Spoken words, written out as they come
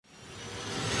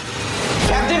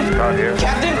out here.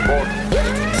 Captain! Report.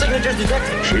 Signatures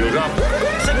detected. Shields up.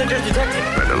 Signatures detected.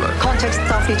 Red alert. Context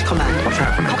Starfleet Command. What's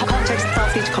happening? Context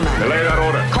Starfleet Command. Relay that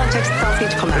order. Context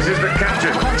Starfleet Command. This is the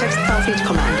captain. Context Starfleet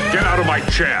Command. Get out of my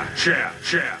chair. Chair.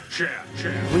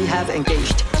 We have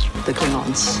engaged the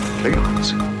Klingons.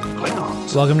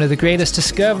 Klingons. Welcome to The Greatest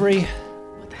Discovery.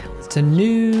 It's a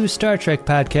new Star Trek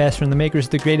podcast from the makers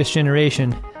of The Greatest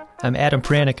Generation. I'm Adam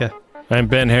Pranica. I'm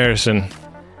Ben Harrison.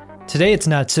 Today it's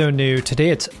not so new. Today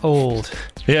it's old.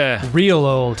 Yeah. Real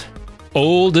old.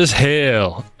 Old as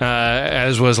hell,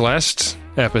 as was last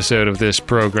episode of this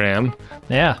program.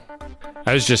 Yeah.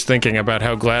 I was just thinking about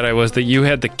how glad I was that you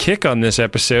had the kick on this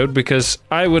episode, because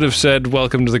I would have said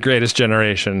welcome to The Greatest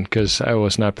Generation, because I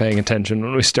was not paying attention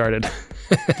when we started.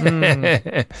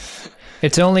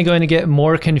 It's only going to get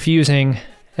more confusing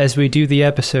as we do the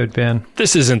episode, Ben.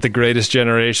 This isn't The Greatest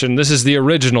Generation. This is the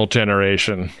original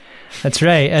generation. That's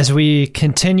right. As we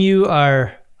continue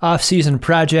our off-season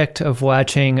project of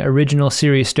watching original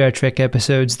series Star Trek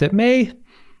episodes that may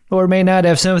or may not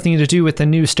have something to do with the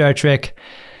new Star Trek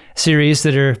series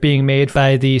that are being made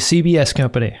by the CBS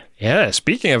company. Yeah,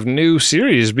 speaking of new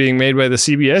series being made by the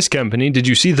CBS company, did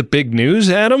you see the big news,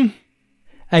 Adam?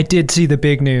 I did see the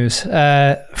big news.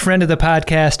 Friend of the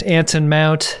podcast, Anson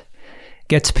Mount,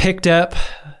 gets picked up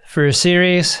for a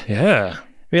series. Yeah.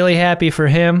 Really happy for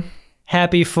him.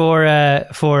 Happy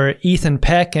for Ethan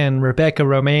Peck and Rebecca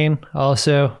Romaine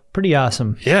also. Pretty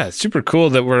awesome. Yeah, it's super cool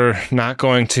that we're not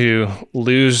going to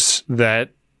lose that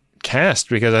cast,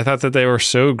 because I thought that they were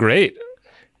so great.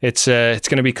 It's going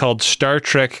to be called Star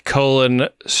Trek: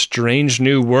 Strange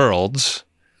New Worlds.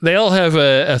 They all have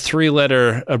a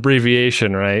 3-letter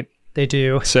abbreviation, right? They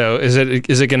do. So is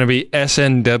it going to be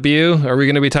SNW? Are we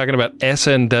going to be talking about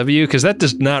SNW? Because that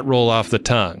does not roll off the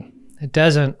tongue. It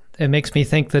doesn't. It makes me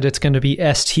think that it's going to be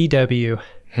STW.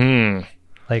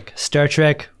 Like Star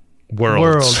Trek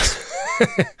Worlds.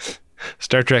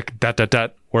 Star Trek ...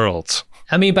 Worlds.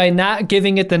 I mean, by not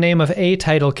giving it the name of a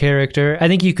title character, I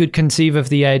think you could conceive of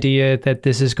the idea that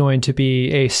this is going to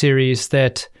be a series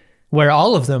where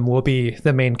all of them will be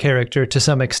the main character to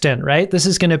some extent, right? This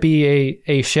is going to be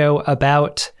a show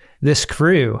about this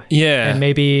crew. Yeah. And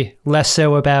maybe less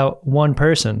so about one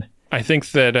person. I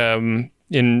think that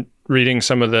in reading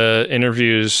some of the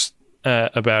interviews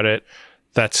about it,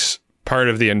 that's part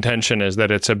of the intention, is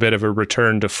that it's a bit of a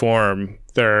return to form.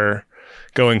 They're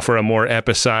going for a more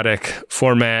episodic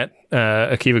format.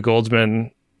 Akiva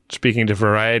Goldsman, speaking to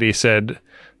Variety, said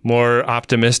more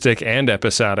optimistic and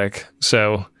episodic.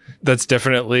 So that's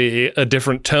definitely a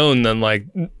different tone than, like,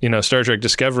 Star Trek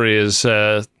Discovery is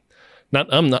not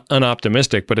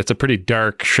unoptimistic, but it's a pretty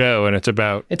dark show, and it's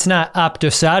not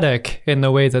optosodic in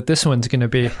the way that this one's going to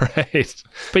be. Right.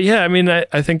 But yeah, I mean,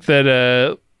 I think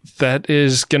that that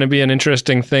is going to be an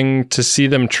interesting thing to see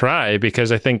them try,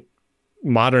 because I think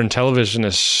modern television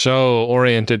is so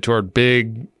oriented toward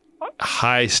big,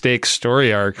 high-stakes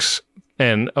story arcs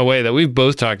in a way that we've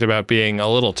both talked about being a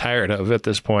little tired of at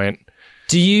this point.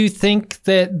 Do you think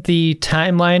that the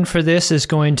timeline for this is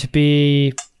going to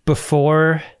be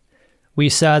before we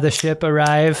saw the ship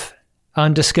arrive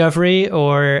on Discovery,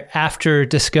 or after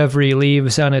Discovery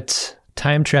leaves on its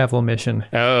time travel mission?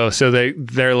 Oh, so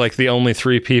they're like the only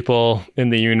 3 people in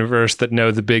the universe that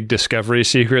know the big Discovery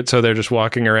secret, so they're just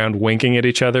walking around winking at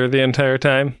each other the entire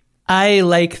time? I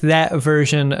like that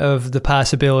version of the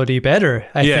possibility better.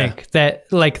 I think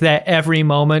that every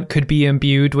moment could be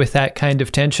imbued with that kind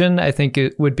of tension. I think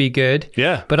it would be good.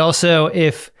 Yeah. But also,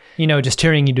 if, just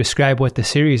hearing you describe what the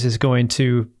series is going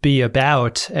to be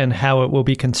about and how it will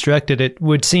be constructed, it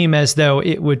would seem as though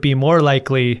it would be more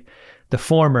likely the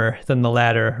former than the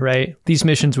latter, right? These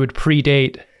missions would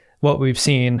predate what we've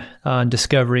seen on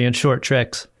Discovery and short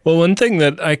treks. Well, one thing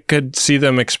that I could see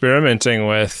them experimenting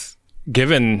with,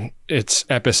 given its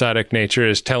episodic nature,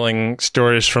 is telling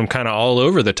stories from kind of all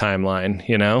over the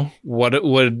timeline, What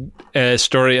would a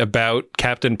story about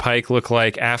Captain Pike look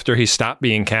like after he stopped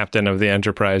being captain of the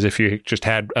Enterprise, if you just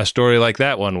had a story like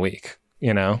that one week,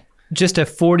 Just a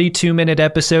 42-minute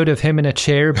episode of him in a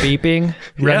chair beeping,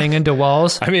 running into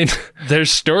walls. I mean,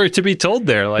 there's story to be told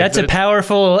there. That's a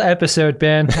powerful episode,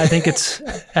 Ben. I think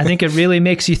it really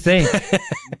makes you think.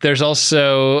 There's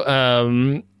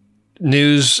also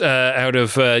news out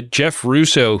of Jeff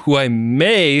Russo, who I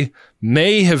may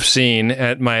have seen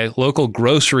at my local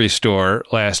grocery store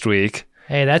last week.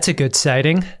 Hey, that's a good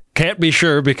sighting. Can't be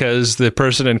sure, because the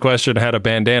person in question had a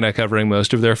bandana covering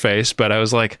most of their face, but I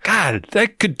was like, God,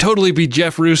 that could totally be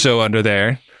Jeff Russo under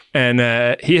there.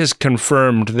 And he has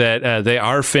confirmed that they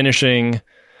are finishing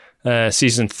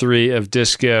season 3 of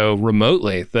Disco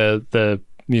remotely. The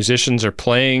musicians are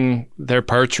playing their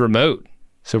parts remote.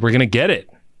 So we're going to get it.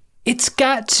 It's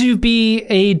got to be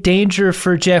a danger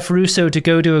for Jeff Russo to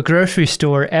go to a grocery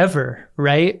store ever,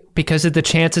 right? Because of the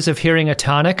chances of hearing a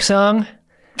Tonic song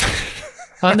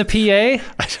on the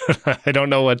PA. I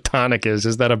don't know what Tonic is.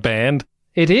 Is that a band?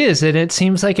 It is, and it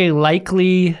seems like a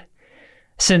likely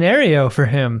scenario for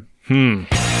him.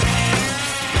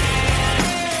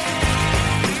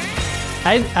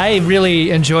 I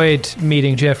really enjoyed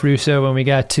meeting Jeff Russo when we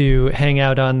got to hang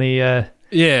out on the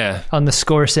on the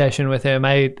score session with him.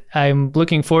 I'm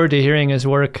looking forward to hearing his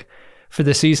work for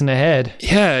the season ahead.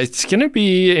 Yeah, it's going to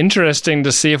be interesting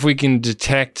to see if we can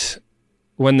detect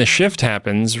when the shift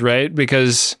happens, right?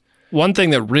 Because one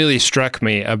thing that really struck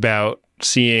me about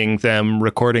seeing them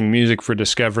recording music for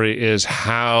Discovery is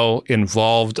how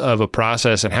involved of a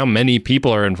process and how many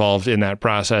people are involved in that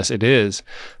process it is.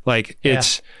 Like,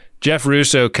 it's Jeff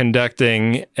Russo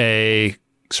conducting a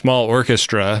small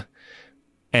orchestra,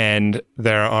 and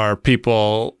there are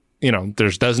people,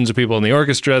 there's dozens of people in the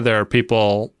orchestra. There are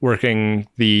people working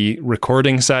the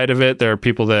recording side of it. There are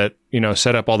people that,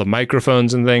 set up all the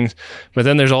microphones and things. But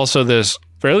then there's also this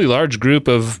fairly large group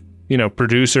of,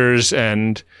 producers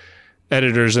and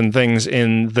editors and things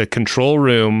in the control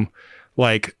room,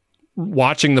 like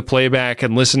watching the playback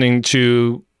and listening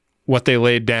to what they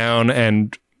laid down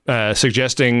and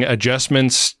suggesting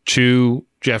adjustments to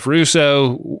Jeff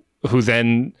Russo, who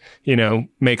then,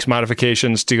 makes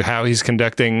modifications to how he's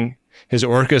conducting his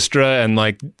orchestra and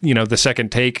the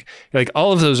second take. Like,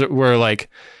 all of those were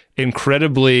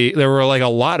there were a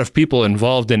lot of people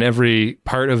involved in every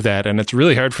part of that. And it's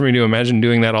really hard for me to imagine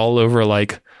doing that all over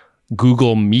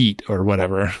Google Meet or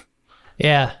whatever.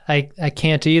 Yeah, I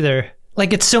can't either.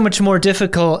 It's so much more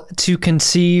difficult to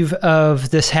conceive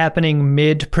of this happening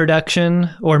mid-production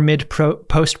or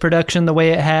mid-post-production the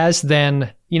way it has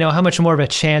than, how much more of a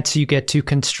chance you get to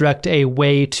construct a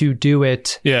way to do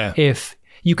it if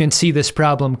you can see this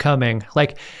problem coming.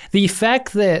 The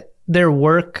fact that their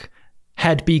work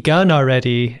had begun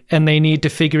already and they need to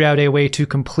figure out a way to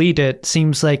complete it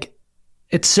seems like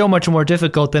it's so much more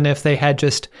difficult than if they had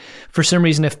just, for some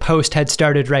reason, if post had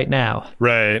started right now.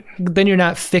 Right. Then you're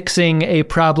not fixing a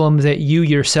problem that you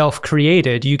yourself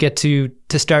created. You get to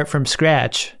start from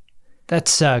scratch. That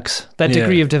sucks. That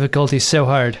degree of difficulty is so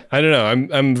hard. I don't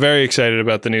know. I'm very excited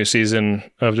about the new season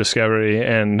of Discovery,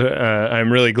 and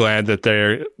I'm really glad that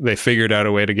they figured out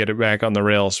a way to get it back on the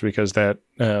rails, because that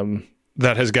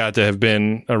has got to have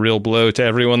been a real blow to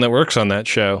everyone that works on that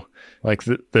show.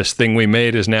 This thing we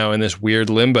made is now in this weird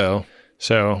limbo.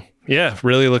 So, yeah,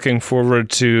 really looking forward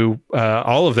to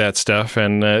all of that stuff.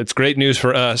 And it's great news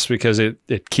for us because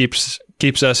it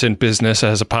keeps us in business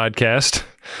as a podcast.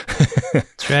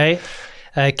 That's right.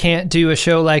 I can't do a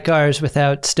show like ours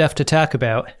without stuff to talk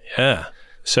about. Yeah.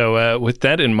 So with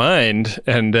that in mind,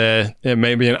 and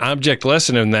maybe an object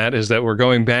lesson in that is that we're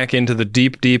going back into the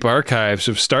deep, deep archives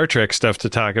of Star Trek stuff to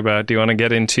talk about. Do you want to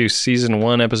get into Season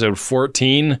 1, Episode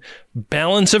 14,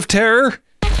 Balance of Terror?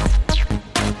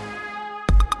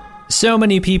 So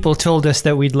many people told us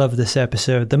that we'd love this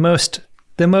episode. The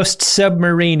most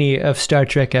submarine-y of Star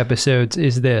Trek episodes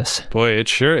is this. Boy, it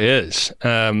sure is.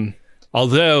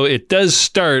 Although it does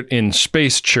start in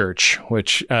Space Church,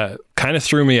 which kind of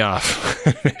threw me off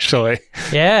initially.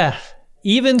 Yeah.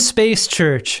 Even Space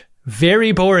Church,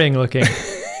 very boring looking.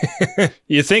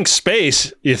 You think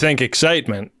space, you think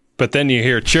excitement, but then you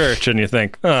hear church and you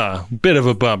think, bit of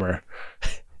a bummer.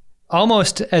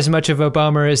 Almost as much of a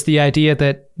bummer as the idea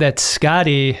that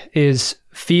Scotty is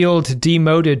field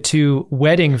demoted to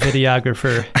wedding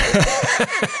videographer.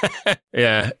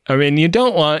 Yeah. I mean, you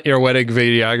don't want your wedding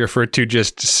videographer to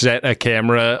just set a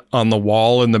camera on the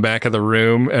wall in the back of the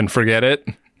room and forget it.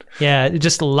 Yeah,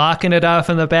 just locking it off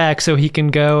in the back so he can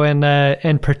go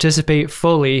and participate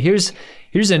fully. Here's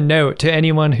a note to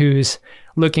anyone who's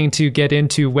looking to get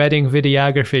into wedding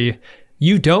videography.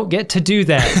 You don't get to do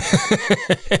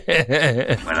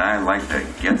that. But I'd like to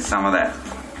get some of that.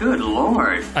 Good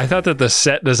Lord. I thought that the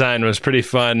set design was pretty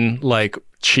fun,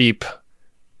 cheap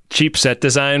set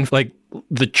design.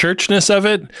 The churchness of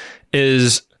it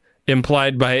is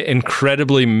implied by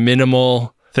incredibly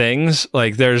minimal things.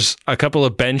 There's a couple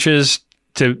of benches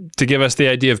to give us the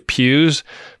idea of pews,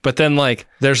 but then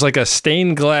there's a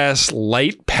stained glass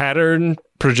light pattern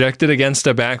projected against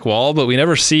a back wall, but we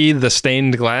never see the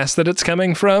stained glass that it's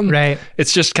coming from. Right.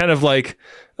 It's just kind of like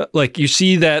you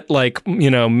see that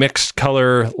mixed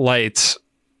color lights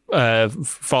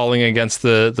falling against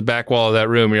the back wall of that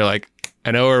room. You're like,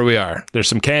 I know where we are. There's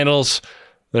some candles.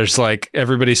 There's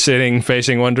everybody sitting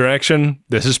facing one direction.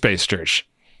 This is Space Church.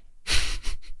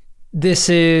 this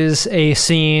is a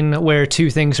scene where two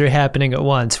things are happening at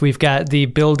once. We've got the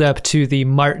build-up to the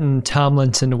Martin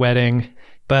Tomlinson wedding,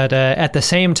 but at the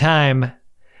same time,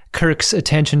 Kirk's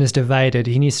attention is divided.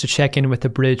 He needs to check in with the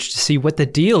bridge to see what the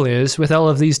deal is with all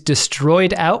of these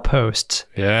destroyed outposts.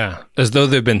 Yeah, as though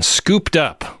they've been scooped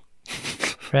up.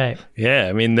 Right. Yeah,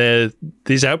 I mean,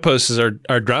 these outposts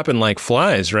are dropping like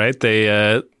flies, right?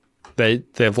 They've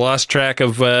lost track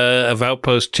of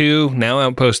Outpost 2, now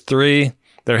Outpost 3.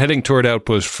 They're heading toward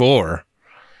Outpost 4.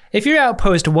 If you're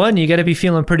Outpost 1, you got to be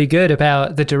feeling pretty good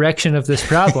about the direction of this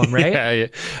problem, right? Yeah.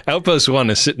 Outpost 1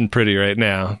 is sitting pretty right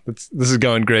now. This is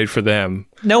going great for them.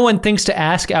 No one thinks to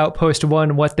ask Outpost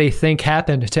 1 what they think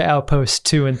happened to Outposts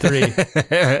 2 and 3.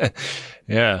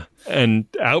 Yeah. And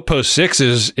Outpost 6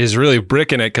 is really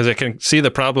bricking it because it can see the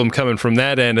problem coming from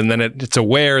that end, and then it's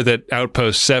aware that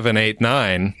Outpost 7, 8,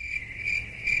 9,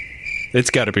 it's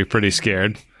got to be pretty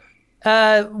scared.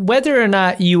 Whether or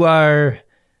not you are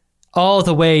all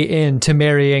the way into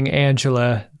marrying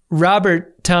Angela,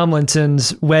 Robert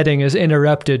Tomlinson's wedding is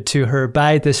interrupted to her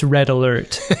by this red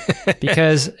alert.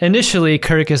 Because initially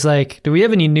Kirk is like, do we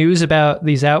have any news about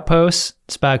these outposts?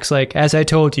 Spock's like, as I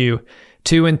told you,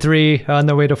 2 and 3 on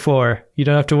the way to 4. You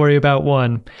don't have to worry about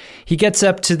 1. He gets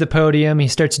up to the podium. He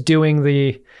starts doing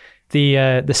the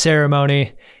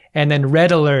ceremony, and then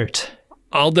red alert.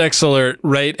 All decks alert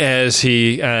right as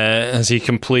he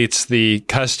completes the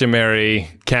customary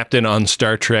Captain on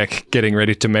Star Trek getting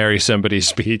ready to marry somebody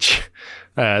speech.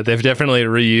 They've definitely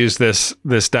reused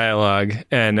this dialogue.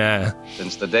 And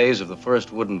since the days of the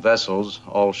first wooden vessels,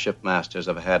 all shipmasters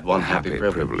have had one happy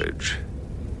privilege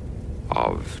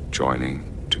of joining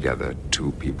together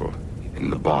two people in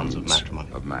the bonds of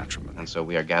matrimony. And so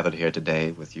we are gathered here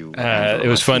today with you. It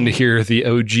was fun to hear the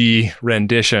OG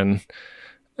rendition.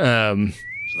 So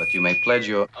that you may pledge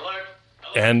your...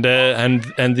 And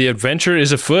the adventure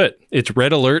is afoot. It's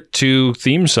red alert to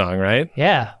theme song, right?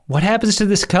 Yeah. What happens to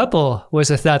this couple was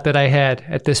a thought that I had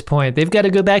at this point. They've got to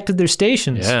go back to their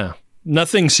stations. Yeah.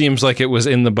 Nothing seems like it was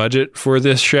in the budget for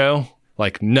this show.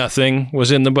 Like nothing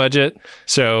was in the budget.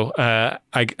 So I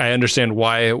understand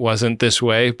why it wasn't this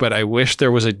way, but I wish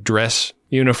there was a dress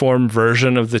uniform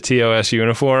version of the TOS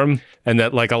uniform, and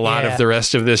that like a lot of the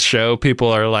rest of this show, people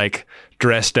are like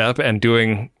dressed up and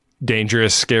doing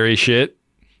dangerous, scary shit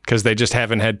because they just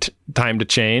haven't had time to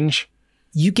change.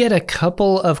 You get a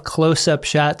couple of close-up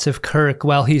shots of Kirk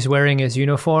while he's wearing his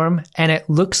uniform, and it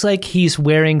looks like he's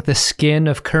wearing the skin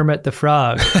of Kermit the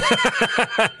Frog.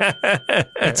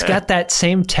 It's got that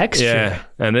same texture. Yeah,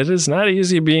 and it is not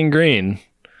easy being green,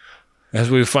 as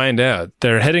we find out.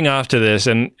 They're heading off to this,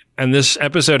 and this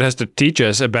episode has to teach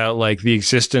us about like the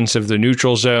existence of the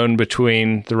neutral zone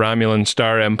between the Romulan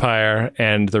Star Empire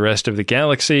and the rest of the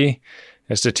galaxy. It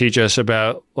has to teach us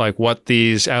about like what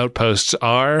these outposts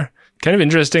are. Kind of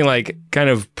interesting, like kind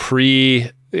of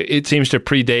it seems to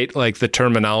predate like the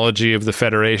terminology of the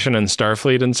Federation and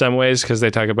Starfleet in some ways, because they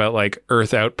talk about like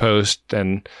Earth Outpost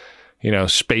and, you know,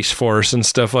 Space Force and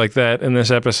stuff like that in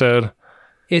this episode.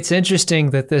 It's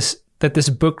interesting that this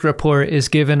book report is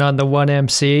given on the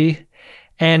 1MC,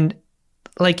 and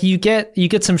like you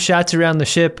get some shots around the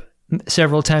ship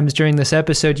several times during this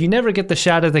episode. You never get the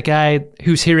shot of the guy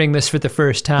who's hearing this for the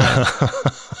first time.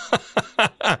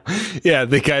 Yeah,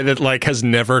 the guy that like has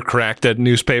never cracked a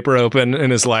newspaper open in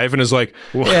his life and is like,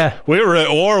 yeah, we were at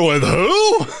war with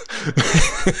who?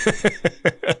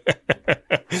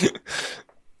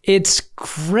 It's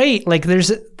great. Like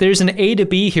there's an A to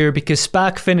B here because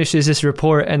Spock finishes this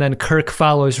report and then Kirk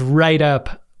follows right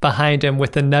up behind him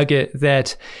with the nugget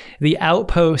that the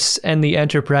outposts and the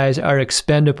Enterprise are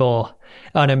expendable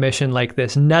on a mission like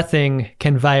this. Nothing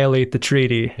can violate the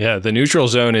treaty. Yeah, the neutral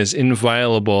zone is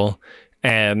inviolable.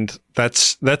 And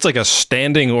that's like a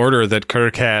standing order that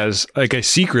Kirk has, like a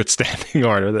secret standing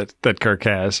order that Kirk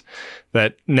has,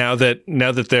 that now that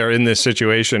they're in this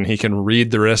situation, he can read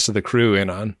the rest of the crew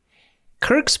in on.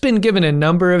 Kirk's been given a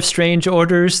number of strange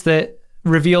orders that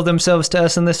reveal themselves to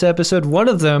us in this episode. One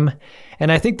of them,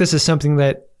 and I think this is something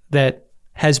that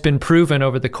has been proven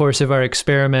over the course of our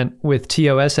experiment with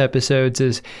TOS episodes,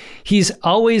 is he's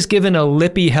always given a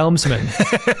lippy helmsman.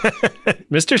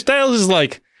 Mr. Styles is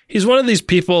like, he's one of these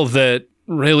people that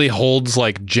really holds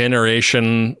like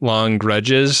generation long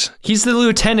grudges. He's the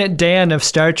Lieutenant Dan of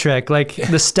Star Trek. Like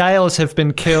the Styles have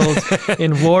been killed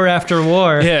in war after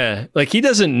war. Yeah. Like he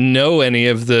doesn't know any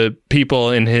of the people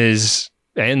in his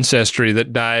ancestry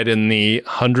that died in the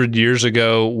 100 years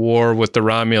ago war with the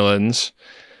Romulans,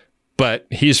 but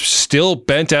he's still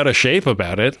bent out of shape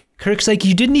about it. Kirk's like,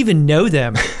 you didn't even know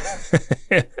them.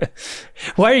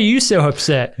 Why are you so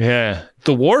upset? Yeah.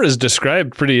 The war is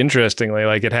described pretty interestingly.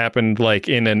 Like it happened like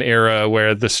in an era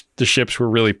where the ships were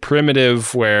really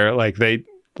primitive, where like they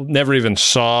never even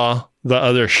saw the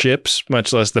other ships,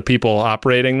 much less the people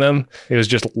operating them. It was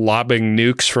just lobbing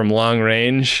nukes from long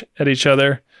range at each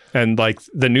other. And like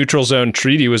the neutral zone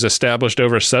treaty was established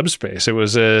over subspace. It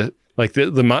was the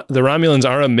Romulans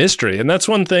are a mystery. And that's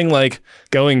one thing, like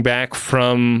going back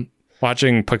from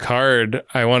watching Picard,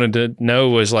 I wanted to know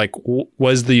was like,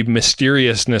 was the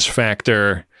mysteriousness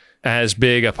factor as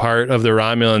big a part of the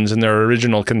Romulans in their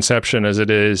original conception as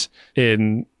it is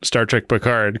in Star Trek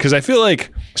Picard? Because I feel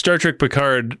like Star Trek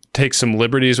Picard takes some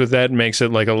liberties with that and makes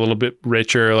it like a little bit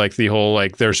richer, like the whole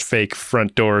like there's fake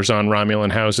front doors on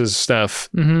Romulan houses stuff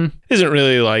isn't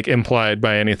really like implied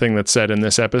by anything that's said in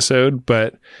this episode,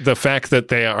 but the fact that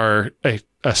they are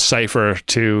a cipher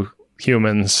to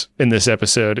humans in this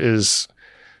episode is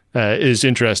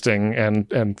interesting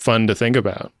and fun to think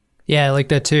about. Yeah, I like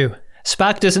that too.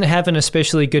 Spock doesn't have an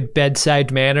especially good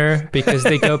bedside manner because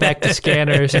they go back to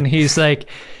scanners and he's like,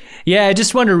 yeah, I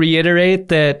just want to reiterate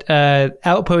that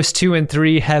Outpost 2 and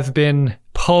 3 have been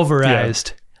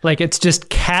pulverized. Yeah. Like it's just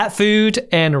cat food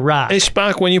and rock. Hey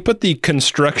Spock, when you put the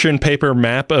construction paper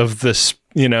map of this,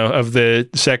 of the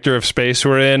sector of space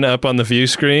we're in up on the view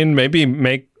screen, maybe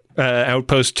make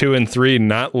Outpost 2 and 3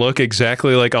 not look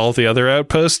exactly like all the other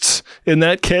outposts in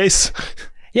that case.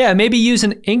 Yeah, maybe use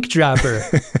an ink dropper.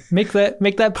 Make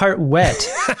that part wet.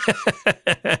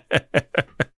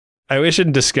 I wish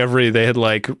in Discovery they had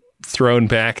like thrown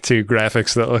back to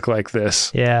graphics that look like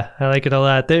this. Yeah, I like it a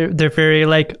lot. They're very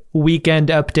like Weekend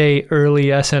Update, early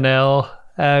SNL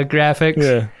graphics.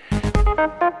 Yeah.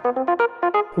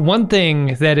 One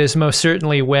thing that is most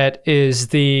certainly wet is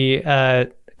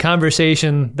the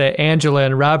conversation that Angela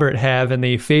and Robert have in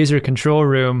the phaser control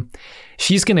room.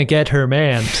 She's going to get her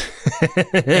man.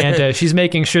 And she's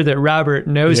making sure that Robert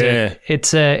knows it.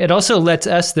 It also lets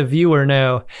us, the viewer,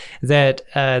 know that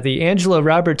the Angela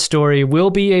Robert story will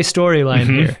be a storyline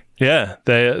here. Yeah,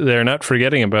 they're not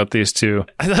forgetting about these two.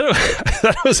 I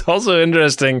thought it was also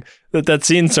interesting that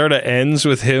scene sort of ends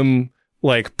with him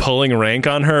like pulling rank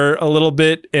on her a little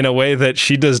bit in a way that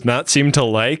she does not seem to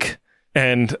like.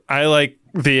 And I like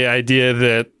the idea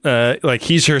that like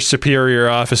he's her superior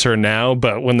officer now,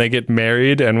 but when they get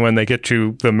married and when they get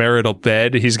to the marital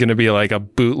bed, he's going to be like a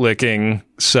bootlicking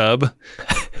sub.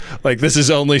 Like this is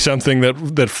only something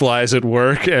that flies at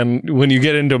work, and when you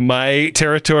get into my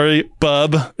territory,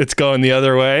 bub, it's going the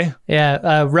other way.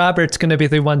 Yeah, Robert's going to be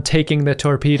the one taking the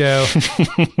torpedo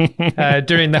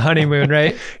during the honeymoon,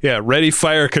 right? Yeah, ready,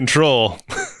 fire, control.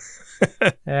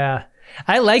 Yeah.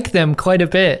 I like them quite a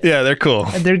bit. Yeah, they're cool.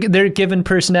 They're given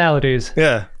personalities.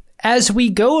 Yeah. As we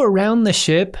go around the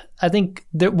ship, I think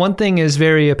that one thing is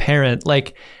very apparent.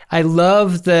 Like, I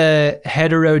love the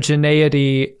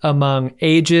heterogeneity among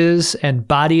ages and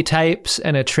body types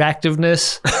and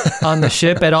attractiveness on the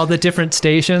ship at all the different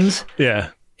stations. Yeah.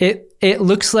 It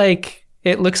looks like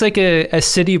a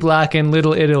city block in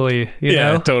Little Italy, you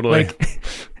know? Yeah, totally.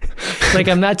 Like,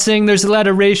 I'm not saying there's a lot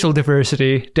of racial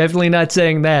diversity. Definitely not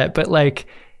saying that. But like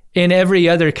in every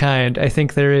other kind, I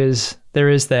think there is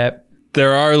that.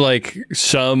 There are like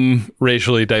some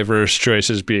racially diverse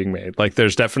choices being made. Like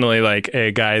there's definitely like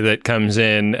a guy that comes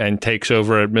in and takes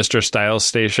over at Mr. Styles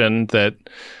station that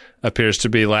appears to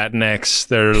be Latinx.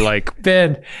 They're like,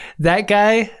 Ben, that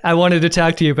guy, I wanted to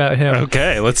talk to you about him.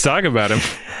 Okay, let's talk about him.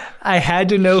 I had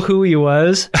to know who he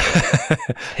was.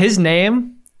 His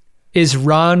name is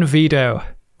Ron Vito.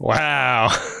 Wow.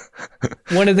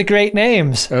 One of the great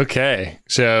names. Okay.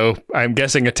 So I'm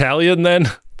guessing Italian then?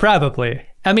 Probably.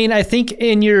 I mean, I think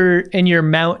in your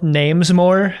Mount Names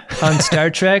more on Star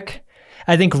Trek,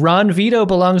 I think Ron Vito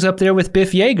belongs up there with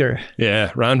Biff Yeager.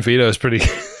 Yeah, Ron Vito is pretty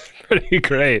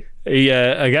great.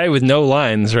 A guy with no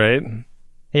lines, right?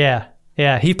 Yeah.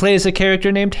 Yeah. He plays a character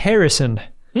named Harrison.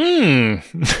 I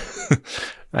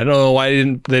don't know why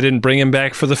they didn't bring him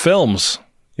back for the films.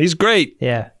 He's great.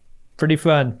 Yeah, pretty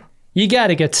fun. You got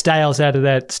to get Styles out of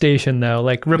that station, though.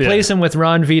 Like, replace him with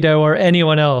Ron Vito or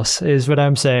anyone else is what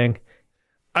I'm saying.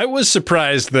 I was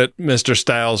surprised that Mr.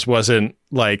 Styles wasn't,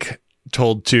 like,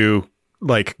 told to,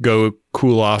 like, go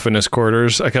cool off in his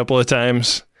quarters a couple of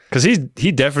times. Because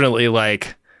he definitely,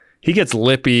 like, he gets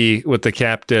lippy with the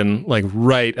captain, like,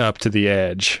 right up to the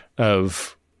edge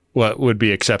of what would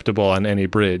be acceptable on any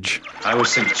bridge. I was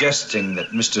suggesting that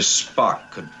Mr. Spock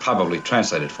could probably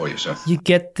translate it for you, sir. You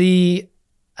get the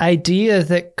idea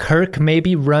that Kirk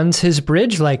maybe runs his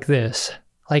bridge like this,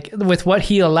 like with what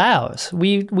he allows.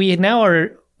 We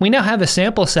now have a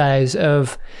sample size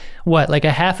of what, like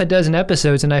a half a dozen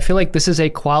episodes, and I feel like this is a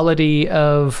quality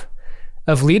of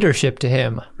of leadership to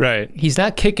him. Right. He's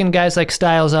not kicking guys like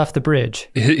Styles off the bridge.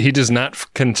 He does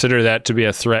not consider that to be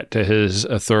a threat to his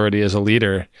authority as a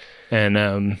leader.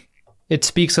 And it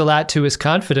speaks a lot to his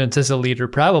confidence as a leader,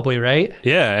 probably, right?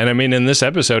 yeah, and I mean, in this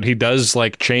episode, he does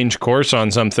like change course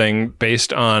on something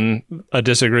based on a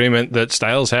disagreement that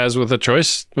Styles has with a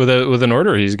choice, with an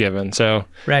order he's given. So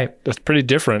right, that's pretty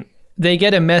different. They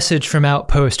get a message from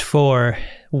Outpost 4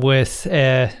 with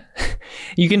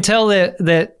you can tell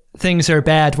that things are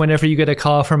bad whenever you get a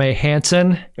call from a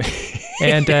Hansen.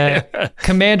 And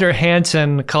Commander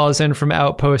Hansen calls in from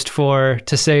Outpost 4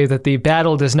 to say that the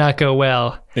battle does not go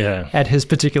well at his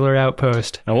particular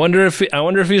outpost. I wonder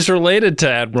if he's related to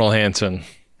Admiral Hansen.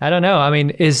 I don't know. I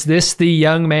mean, is this the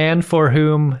young man for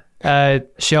whom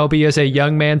Shelby is a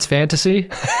young man's fantasy?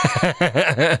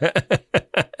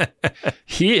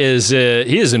 He is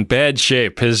in bad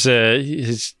shape. His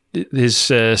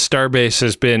starbase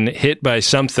has been hit by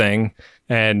something,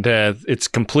 and it's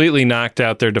completely knocked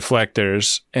out their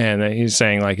deflectors. And he's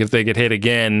saying, like, if they get hit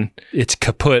again, it's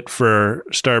kaput for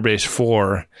Starbase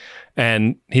 4.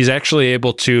 And he's actually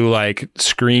able to, like,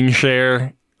 screen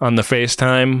share on the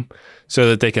FaceTime so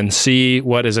that they can see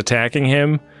what is attacking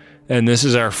him. And this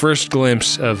is our first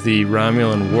glimpse of the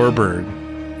Romulan Warbird.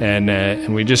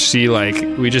 And we just see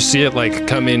it like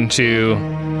come into,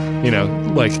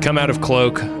 like come out of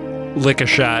cloak, lick a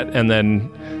shot, and then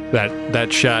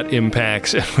that shot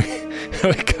impacts, and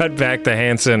we cut back to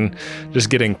Hansen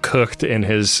just getting cooked in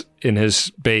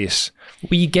his base.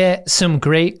 We get some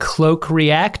great cloak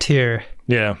react here.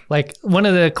 Yeah. Like, one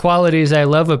of the qualities I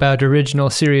love about original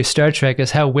series Star Trek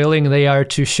is how willing they are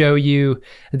to show you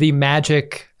the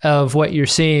magic of what you're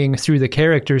seeing through the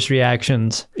characters'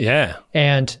 reactions. Yeah.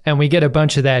 And we get a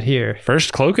bunch of that here.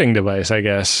 First cloaking device, I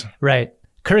guess. Right.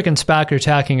 Kirk and Spock are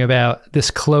talking about this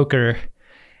cloaker,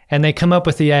 and they come up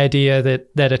with the idea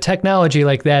that a technology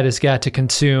like that has got to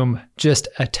consume just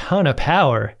a ton of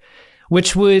power,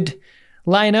 which would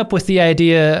line up with the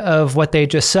idea of what they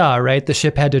just saw, right? The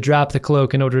ship had to drop the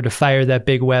cloak in order to fire that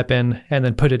big weapon and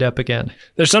then put it up again.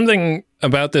 There's something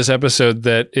about this episode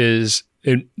that is...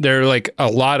 there are like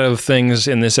a lot of things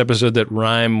in this episode that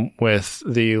rhyme with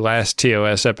the last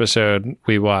TOS episode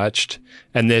we watched.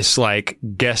 And this, like,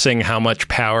 guessing how much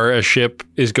power a ship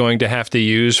is going to have to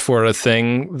use for a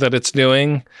thing that it's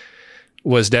doing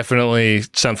was definitely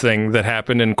something that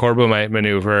happened in Corbomite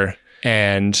Maneuver.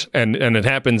 And it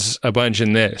happens a bunch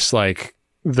in this, like,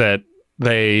 that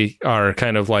they are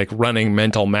kind of like running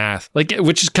mental math, like,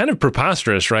 which is kind of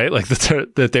preposterous, right? Like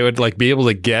that they would like be able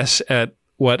to guess at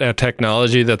what a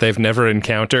technology that they've never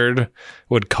encountered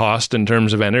would cost in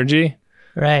terms of energy.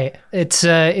 Right.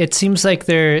 It seems like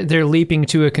they're leaping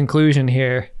to a conclusion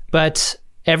here, but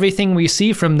everything we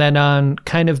see from then on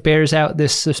kind of bears out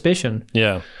this suspicion.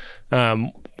 Yeah.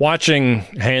 Watching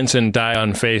Hansen die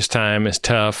on FaceTime is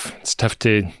tough. It's tough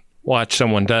to watch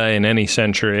someone die in any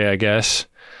century, I guess.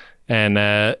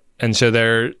 And so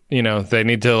they're, they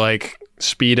need to like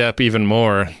speed up even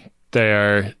more. They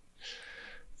are,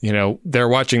 they're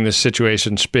watching this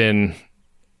situation spin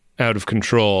out of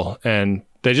control, and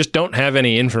they just don't have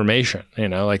any information,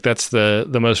 like that's the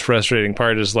most frustrating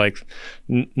part is like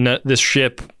this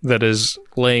ship that is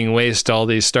laying waste to all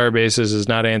these star bases is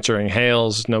not answering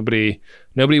hails. Nobody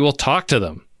will talk to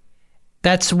them.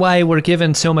 That's why we're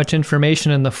given so much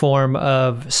information in the form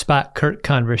of Spock-Kirk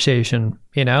conversation,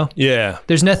 Yeah.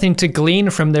 There's nothing to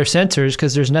glean from their sensors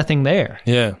because there's nothing there.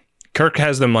 Yeah. Kirk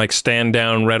has them like stand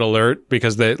down, red alert,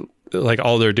 because they like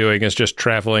all they're doing is just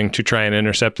traveling to try and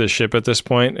intercept this ship at this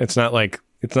point. It's not like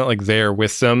they're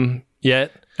with them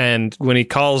yet. And when he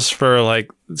calls for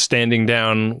like standing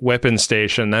down weapon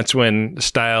station, that's when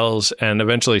Styles and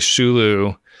eventually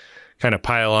Sulu kind of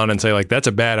pile on and say like, that's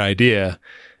a bad idea.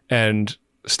 And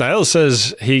Styles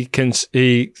says he thinks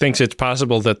it's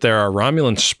possible that there are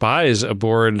Romulan spies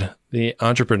aboard the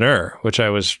Entrepreneur, which I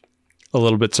was a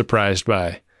little bit surprised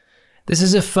by. This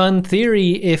is a fun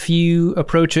theory if you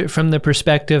approach it from the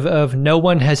perspective of no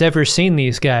one has ever seen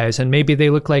these guys and maybe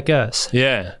they look like us.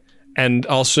 Yeah. And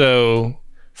also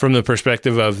from the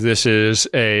perspective of this is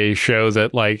a show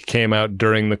that like came out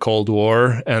during the Cold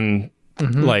War and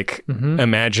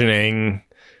imagining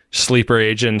sleeper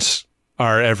agents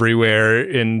are everywhere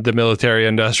in the military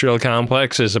industrial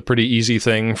complex is a pretty easy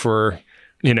thing for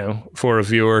a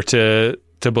viewer to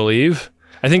believe.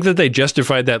 I think that they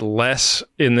justified that less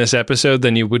in this episode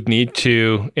than you would need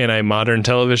to in a modern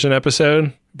television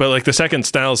episode. But like the second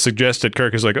Styles suggested,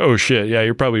 Kirk is like, oh shit, yeah,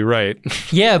 you're probably right.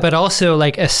 Yeah, but also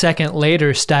like a second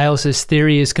later, Styles'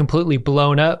 theory is completely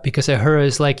blown up because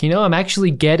Uhura's like, I'm actually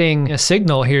getting a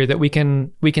signal here that we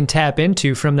can tap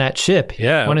into from that ship.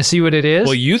 Yeah. Want to see what it is?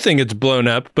 Well, you think it's blown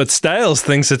up, but Styles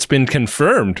thinks it's been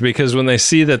confirmed because when they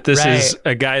see that this is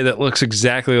a guy that looks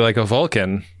exactly like a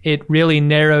Vulcan, it really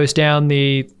narrows down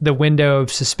the window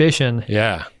of suspicion.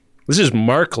 Yeah. This is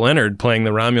Mark Leonard playing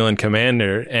the Romulan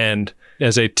commander, and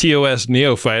as a TOS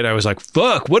neophyte, I was like,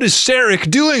 fuck, what is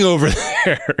Sarek doing over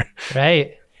there?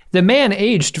 Right. The man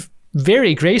aged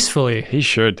very gracefully. He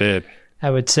sure did.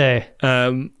 I would say.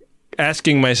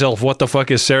 Asking myself, what the fuck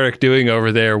is Sarek doing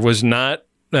over there was not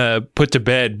put to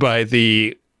bed by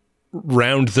the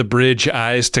round the bridge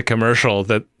eyes to commercial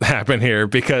that happened here,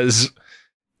 because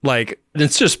like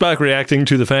it's just Spock reacting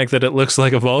to the fact that it looks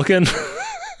like a Vulcan.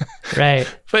 Right.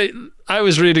 But I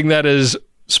was reading that as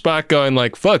Spock going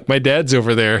like, fuck, my dad's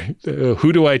over there.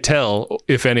 Who do I tell,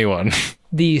 if anyone?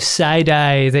 The side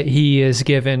eye that he is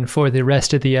given for the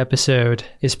rest of the episode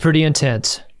is pretty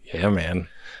intense. Yeah, man.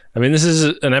 I mean, this is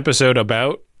an episode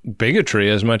about bigotry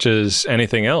as much as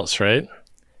anything else, right?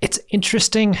 It's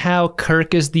interesting how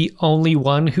Kirk is the only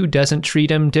one who doesn't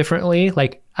treat him differently.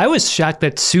 Like, I was shocked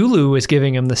that Sulu was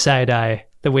giving him the side eye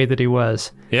the way that he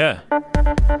was. Yeah.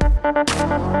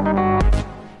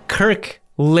 Kirk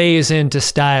lays into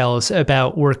Styles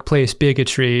about workplace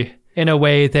bigotry in a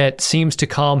way that seems to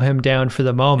calm him down for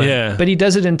the moment. Yeah. But he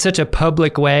does it in such a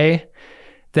public way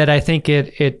that I think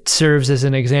it serves as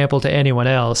an example to anyone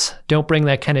else. Don't bring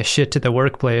that kind of shit to the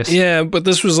workplace. Yeah, but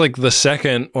this was like the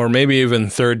second or maybe even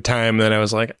third time that I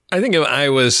was like, I think if I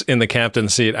was in the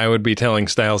captain's seat, I would be telling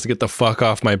Styles to get the fuck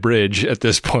off my bridge at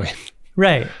this point.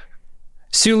 Right.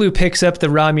 Sulu picks up the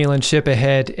Romulan ship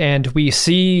ahead, and we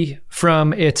see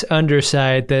from its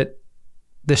underside that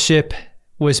the ship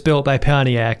was built by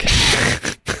Pontiac.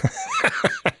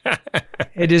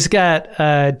 It has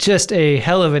got just a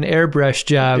hell of an airbrush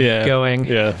job going.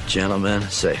 Yeah. Gentlemen,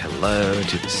 say hello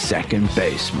to the second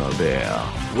base mobile.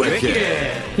 Wicked!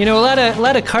 A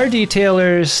lot of car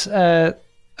detailers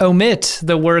omit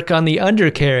the work on the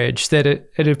undercarriage that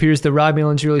it appears the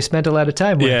Romulans really spent a lot of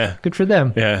time with. Yeah. Good for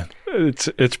them. Yeah.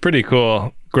 It's pretty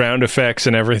cool. Ground effects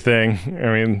and everything.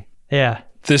 I mean, yeah.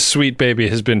 This sweet baby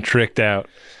has been tricked out.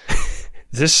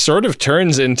 This sort of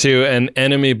turns into an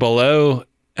enemy below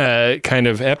kind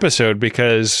of episode,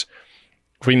 because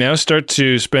we now start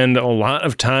to spend a lot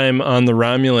of time on the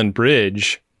Romulan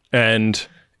bridge, and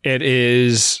it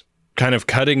is kind of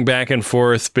cutting back and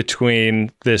forth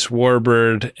between this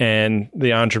warbird and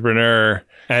the entrepreneur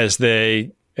as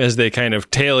they kind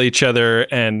of tail each other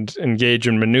and engage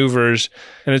in maneuvers.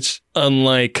 And it's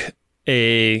unlike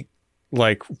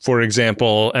for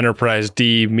example, Enterprise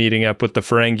D meeting up with the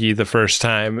Ferengi the first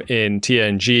time in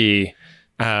TNG,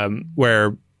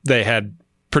 where they had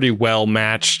pretty well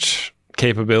matched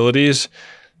capabilities.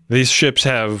 These ships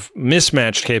have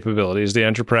mismatched capabilities. The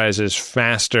Enterprise is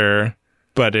faster,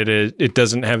 but it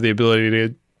doesn't have the ability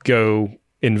to go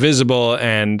invisible,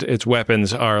 and its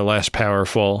weapons are less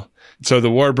powerful. So the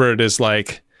warbird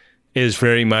is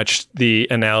very much the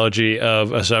analogy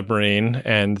of a submarine,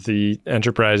 and the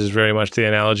Enterprise is very much the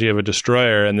analogy of a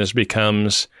destroyer. And this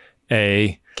becomes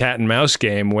a cat and mouse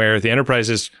game where the Enterprise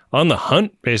is on the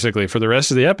hunt basically for the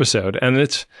rest of the episode. And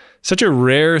it's such a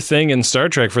rare thing in Star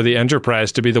Trek for the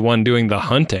Enterprise to be the one doing the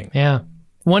hunting. Yeah.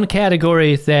 One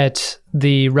category that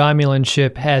the Romulan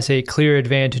ship has a clear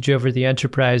advantage over the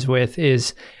Enterprise with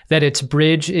is that its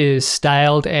bridge is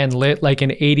styled and lit like an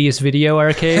 80s video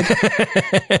arcade.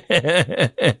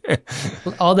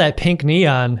 All that pink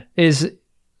neon is,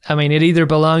 it either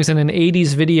belongs in an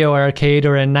 80s video arcade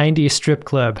or a 90s strip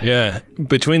club. Yeah.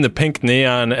 Between the pink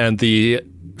neon and the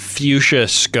fuchsia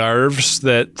scarves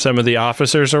that some of the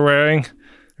officers are wearing.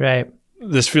 Right.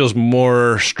 This feels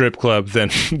more strip club than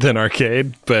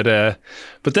arcade, but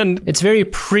then it's very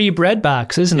pre-bread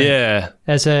box, isn't it? Yeah,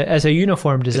 as a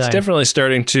uniform design. It's definitely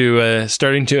starting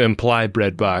to imply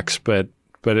bread box, but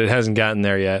it hasn't gotten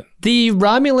there yet. The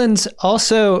Romulans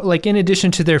also, in addition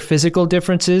to their physical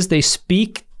differences, they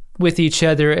speak with each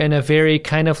other in a very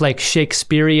kind of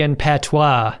Shakespearean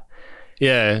patois.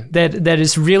 Yeah, that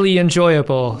is really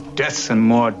enjoyable. Death and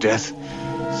more death.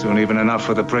 Soon even enough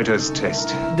for the Praetor's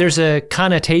taste. There's a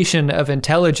connotation of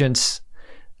intelligence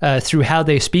through how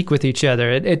they speak with each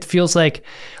other. It feels like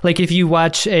if you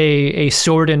watch a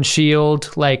sword and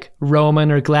shield,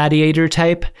 Roman or gladiator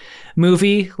type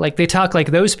movie, they talk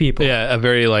like those people. Yeah, a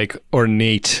very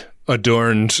ornate,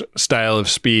 adorned style of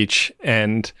speech.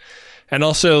 And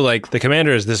also, the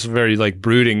commander is this very,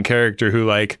 brooding character who,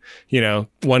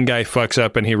 one guy fucks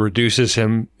up and he reduces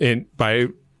him by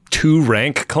 2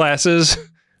 rank classes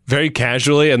very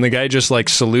casually, and the guy just like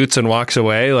salutes and walks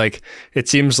away. Like, it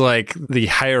seems like the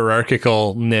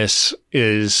hierarchicalness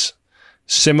is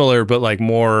similar, but like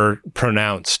more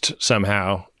pronounced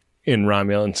somehow in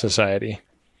Romulan society.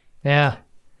 Yeah.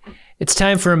 It's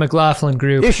time for a McLaughlin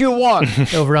group. Issue 1.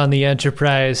 Over on the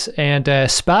Enterprise. And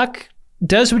Spock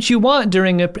does what you want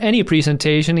during any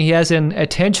presentation. He has an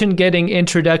attention-getting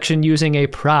introduction using a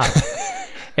prop.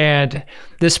 And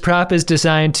this prop is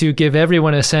designed to give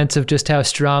everyone a sense of just how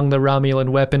strong the Romulan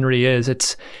weaponry is.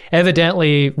 It's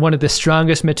evidently one of the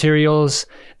strongest materials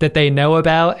that they know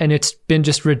about, and it's been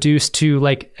just reduced to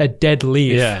like a dead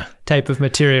leaf type of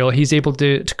material. He's able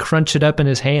to crunch it up in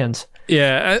his hands.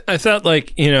 Yeah, I thought,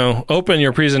 like, you know, open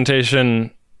your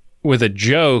presentation with a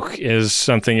joke is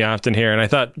something you often hear. And I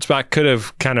thought Spock could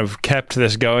have kind of kept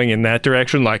this going in that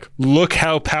direction. Like, look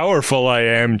how powerful I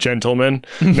am, gentlemen.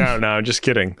 No, just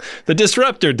kidding. The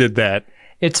Disruptor did that.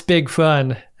 It's big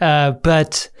fun.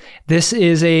 But this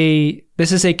is a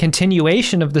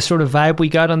continuation of the sort of vibe we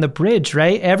got on the bridge,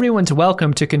 right? Everyone's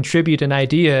welcome to contribute an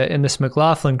idea in this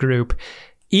McLaughlin group,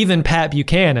 even Pat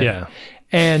Buchanan. Yeah.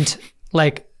 And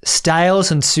like Styles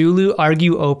and Sulu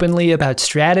argue openly about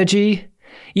strategy,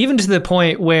 even to the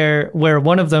point where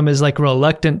one of them is like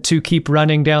reluctant to keep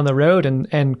running down the road,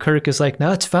 and Kirk is like,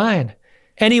 no, it's fine.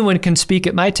 Anyone can speak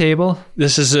at my table.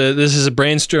 This is a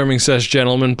brainstorming session,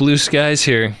 gentlemen. Blue skies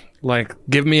here. Like,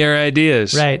 give me your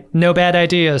ideas. Right. No bad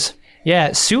ideas.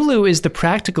 Yeah, Sulu is the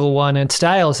practical one, and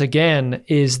Styles, again,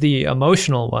 is the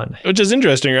emotional one. Which is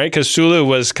interesting, right? Because Sulu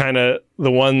was kind of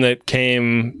the one that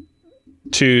came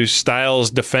to Styles'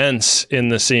 defense in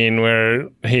the scene where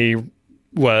he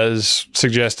was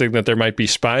suggesting that there might be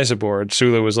spies aboard.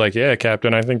 Sulu was like, yeah,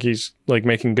 Captain, I think he's like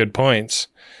making good points.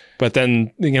 But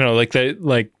then, you know,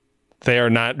 they are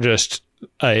not just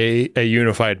a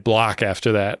unified block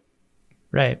after that.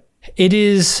 Right. It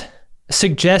is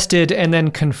suggested and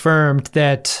then confirmed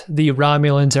that the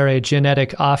Romulans are a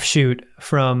genetic offshoot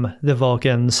from the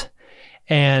Vulcans.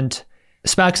 And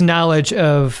Spock's knowledge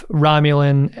of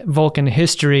Romulan Vulcan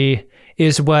history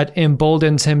is what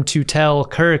emboldens him to tell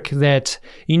Kirk that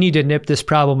you need to nip this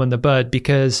problem in the bud,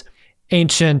 because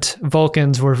ancient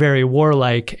Vulcans were very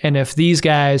warlike. And if these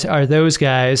guys are those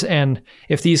guys, and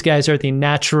if these guys are the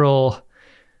natural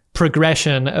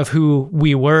progression of who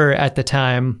we were at the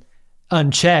time,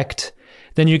 unchecked,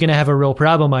 then you're going to have a real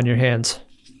problem on your hands.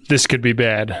 This could be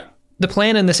bad. The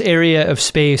plan in this area of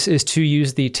space is to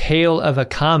use the tail of a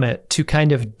comet to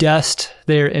kind of dust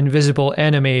their invisible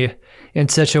enemy in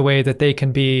such a way that they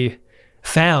can be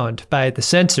found by the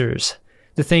sensors.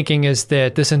 The thinking is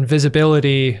that this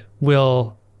invisibility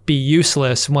will be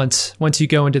useless once you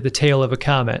go into the tail of a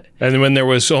comet. And when there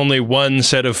was only one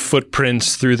set of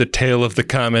footprints through the tail of the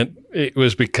comet, it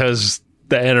was because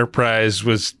the Enterprise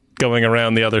was going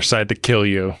around the other side to kill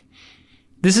you.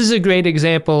 This is a great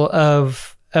example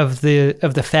of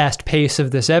the fast pace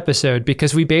of this episode,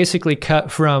 because we basically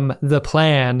cut from the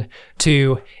plan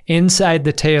to inside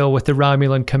the tail with the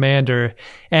Romulan commander.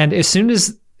 And as soon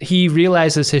as he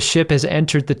realizes his ship has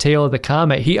entered the tail of the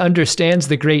comet, he understands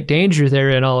the great danger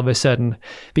therein all of a sudden,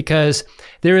 because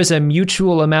there is a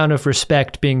mutual amount of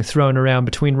respect being thrown around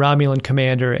between Romulan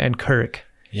commander and Kirk.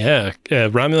 Yeah,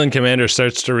 Romulan commander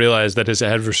starts to realize that his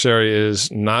adversary is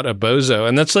not a bozo.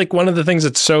 And that's like one of the things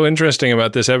that's so interesting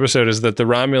about this episode, is that the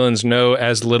Romulans know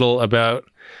as little about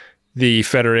the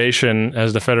Federation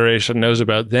as the Federation knows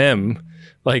about them.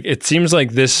 Like, it seems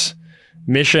like this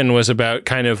mission was about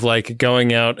kind of like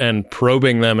going out and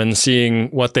probing them and seeing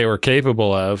what they were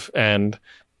capable of. And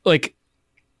like,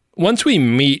 once we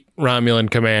meet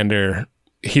Romulan commander,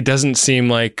 he doesn't seem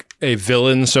like a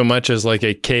villain so much as like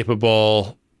a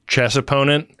capable chess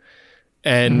opponent.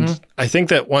 And I think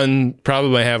that one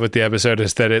problem I have with the episode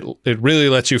is that it really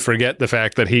lets you forget the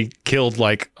fact that he killed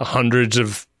like hundreds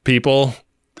of people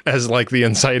as like the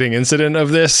inciting incident of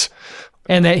this.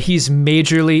 And that he's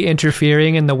majorly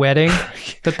interfering in the wedding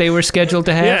that they were scheduled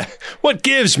to have. Yeah. What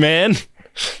gives, man?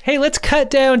 Hey, let's cut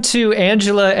down to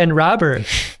Angela and Robert.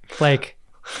 Like,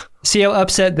 see how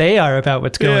upset they are about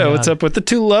what's going on. Yeah, what's up with the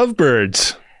two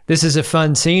lovebirds? This is a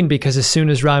fun scene because as soon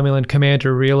as Romulan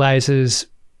commander realizes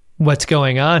what's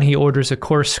going on, he orders a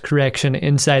course correction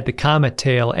inside the comet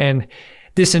tail, and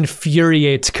this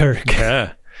infuriates Kirk.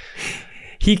 Yeah.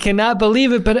 He cannot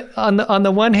believe it, but on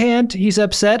the one hand, he's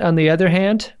upset. On the other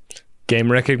hand,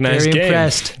 game recognized, very game.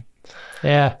 Impressed.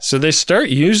 Yeah. So they start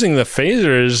using the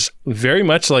phasers very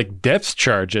much like depth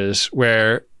charges,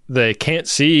 where they can't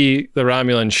see the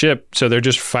Romulan ship, so they're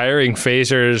just firing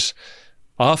phasers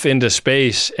off into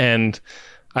space. And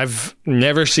I've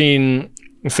never seen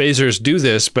phasers do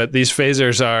this, but these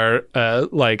phasers are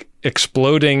like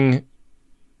exploding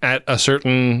at a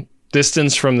certain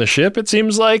distance from the ship, it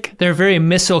seems like. They're very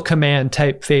missile command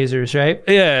type phasers, right?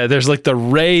 Yeah, there's like the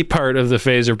ray part of the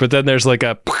phaser, but then there's like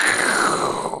a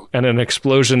and an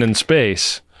explosion in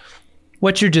space.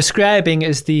 What you're describing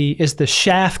is the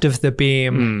shaft of the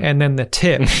beam and then the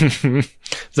tip.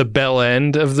 The bell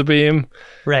end of the beam.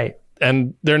 Right.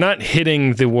 And they're not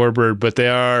hitting the warbird, but they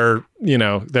are,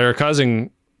 they're causing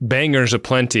bangers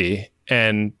aplenty.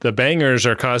 And the bangers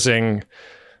are causing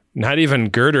not even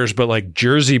girders, but like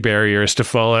jersey barriers to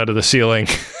fall out of the ceiling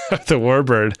of the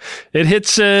warbird. It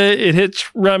hits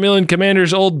Romulan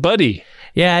Commander's old buddy.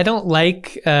 Yeah, I don't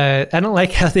like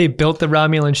how they built the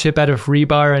Romulan ship out of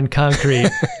rebar and concrete.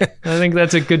 I think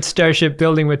that's a good starship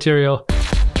building material.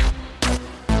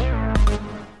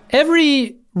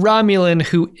 Every Romulan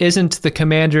who isn't the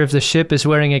commander of the ship is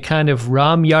wearing a kind of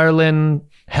Rom-Yarlin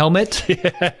helmet.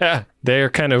 Yeah, they're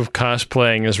kind of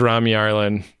cosplaying as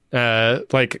Rom-Yarlin.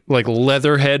 Like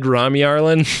Leatherhead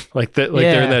Rom-Yarlin.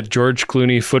 They're in that George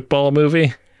Clooney football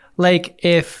movie. Like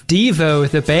if Devo,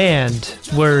 the band,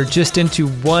 were just into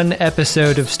one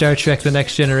episode of Star Trek The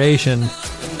Next Generation.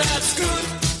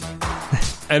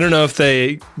 I don't know if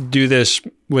they do this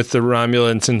with the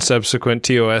Romulans in subsequent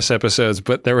TOS episodes,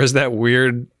 but there was that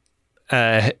weird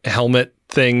helmet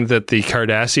thing that the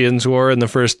Cardassians wore in the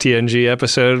first TNG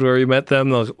episode where we met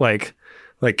them, like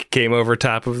came over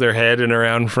top of their head and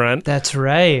around front. That's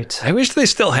right. I wish they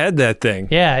still had that thing.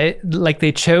 Yeah, like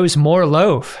they chose more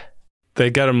loaf. They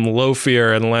got them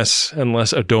loafier and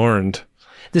less adorned.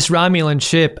 This Romulan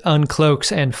ship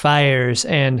uncloaks and fires,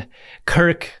 and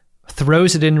Kirk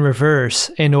throws it in reverse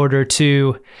in order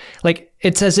to, like,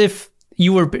 it's as if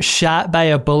you were shot by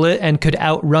a bullet and could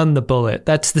outrun the bullet.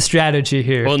 That's the strategy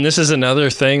here. Well, and this is another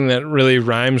thing that really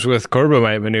rhymes with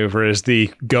Corbomite maneuver is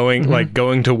the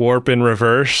going to warp in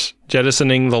reverse.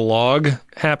 Jettisoning the log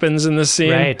happens in this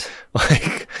scene. Right.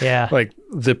 Like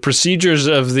the procedures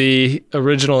of the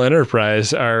original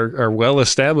Enterprise are well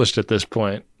established at this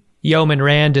point. Yeoman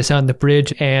Rand is on the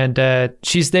bridge, and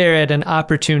she's there at an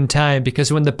opportune time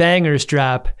because when the bangers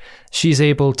drop, she's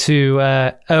able to,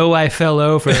 I fell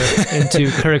over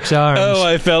into Kirk's arms. Oh,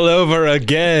 I fell over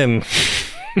again.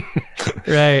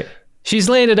 Right. She's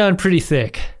landed on pretty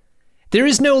thick. There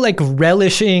is no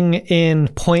relishing in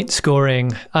point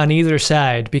scoring on either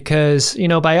side because,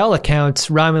 by all accounts,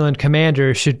 Romulan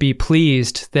Commander should be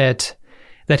pleased that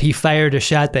he fired a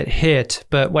shot that hit.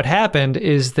 But what happened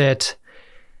is that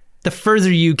the further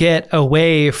you get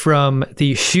away from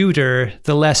the shooter,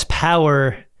 the less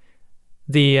power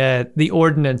the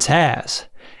ordnance has.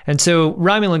 And so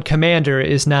Romulan Commander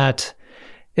is not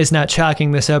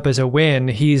chalking this up as a win.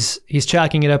 He's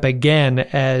chalking it up again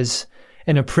as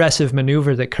an impressive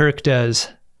maneuver that Kirk does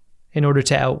in order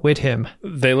to outwit him.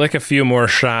 They lick a few more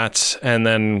shots and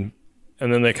then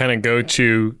they kind of go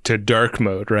to dark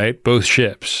mode, right? Both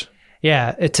ships.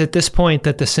 Yeah, it's at this point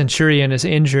that the Centurion is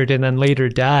injured and then later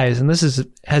dies, and this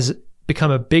has become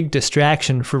a big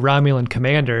distraction for Romulan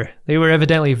Commander. They were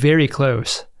evidently very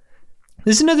close.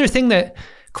 This is another thing that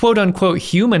quote-unquote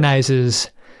humanizes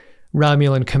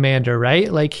Romulan Commander,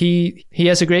 right? Like he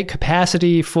has a great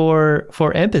capacity for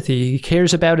empathy. He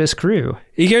cares about his crew.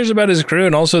 He cares about his crew,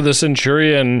 and also the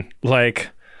Centurion,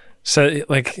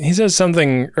 he says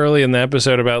something early in the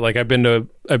episode about I've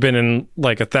been in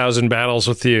 1,000 battles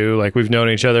with you, we've known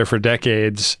each other for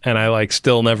decades, and I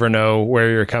still never know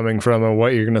where you're coming from and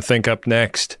what you're going to think up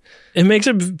next. It makes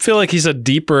him feel like he's a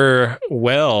deeper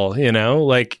well,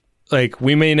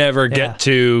 we may never get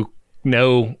to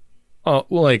know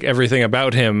everything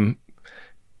about him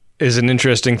is an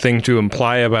interesting thing to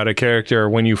imply about a character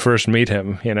when you first meet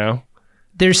him,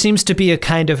 There seems to be a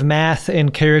kind of math in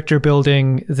character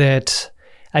building that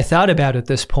I thought about at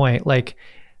this point.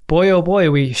 Boy, oh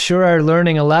boy, we sure are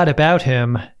learning a lot about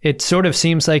him. It sort of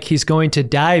seems like he's going to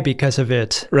die because of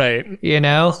it. Right. In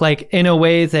a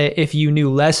way that if you knew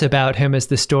less about him as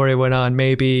the story went on,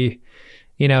 maybe,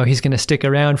 he's going to stick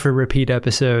around for repeat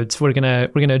episodes. We're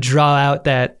going to draw out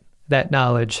that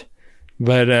knowledge.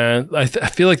 But I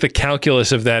feel like the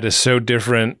calculus of that is so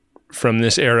different from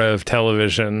this era of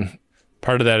television.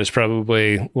 Part of that is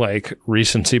probably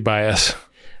recency bias.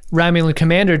 Romulan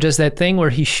Commander does that thing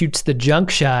where he shoots the junk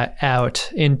shot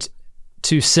out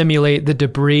to simulate the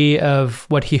debris of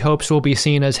what he hopes will be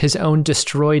seen as his own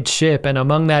destroyed ship. And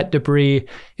among that debris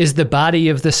is the body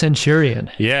of the Centurion.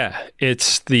 Yeah,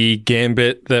 it's the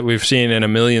gambit that we've seen in a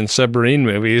million submarine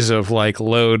movies of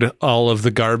load all of the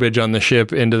garbage on the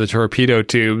ship into the torpedo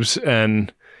tubes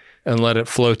and and let it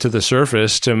float to the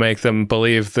surface to make them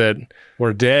believe that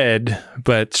we're dead.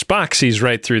 But Spock sees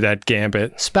right through that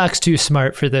gambit. Spock's too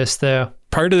smart for this, though.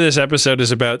 Part of this episode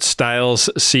is about Styles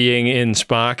seeing in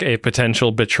Spock a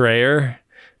potential betrayer.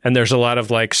 And there's a lot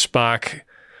of like Spock,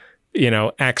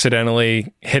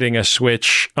 accidentally hitting a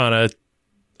switch on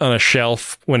a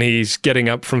shelf when he's getting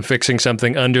up from fixing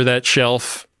something under that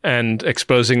shelf and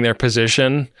exposing their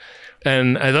position.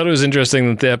 And I thought it was interesting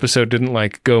that the episode didn't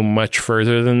like go much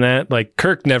further than that. Like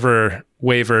Kirk never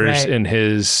wavers in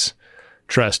his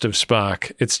trust of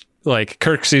Spock. It's like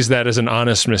Kirk sees that as an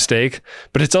honest mistake,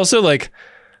 but it's also like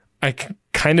I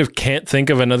kind of can't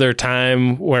think of another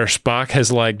time where Spock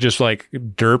has like just like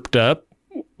derped up,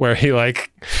 where he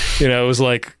like, was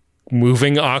like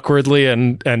moving awkwardly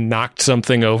and knocked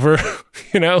something over,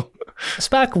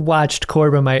 Spock watched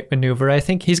Corbomite maneuver. I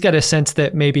think he's got a sense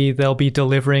that maybe they'll be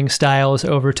delivering Styles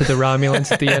over to the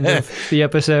Romulans at the end of the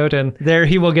episode, and there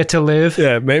he will get to live.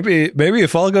 Yeah, maybe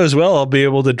if all goes well, I'll be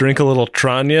able to drink a little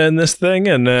Tranya in this thing,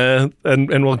 and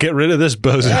we'll get rid of this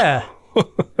bozo. Yeah.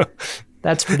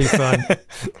 That's pretty fun.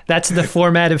 That's the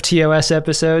format of TOS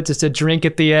episodes. It's a drink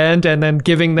at the end and then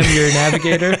giving them your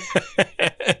navigator.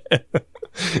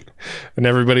 And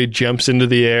everybody jumps into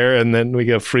the air, and then we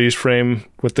go freeze frame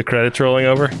with the credits rolling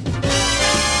over.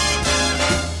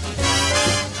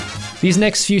 These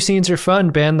next few scenes are fun,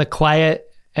 Ben. The quiet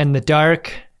and the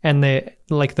dark and the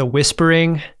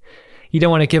whispering. You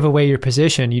don't want to give away your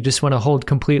position. You just want to hold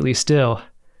completely still.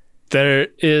 There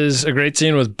is a great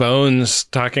scene with Bones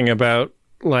talking about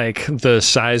like the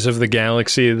size of the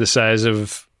galaxy, the size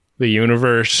of the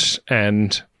universe,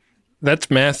 and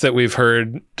that's math that we've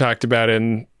heard talked about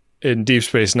in Deep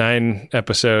Space Nine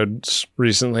episodes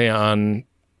recently on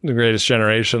The Greatest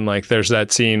Generation. Like there's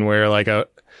that scene where like a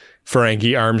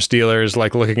Ferengi arms dealer is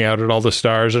like looking out at all the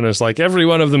stars and is like, every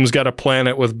one of them's got a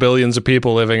planet with billions of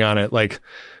people living on it. Like,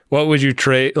 what would you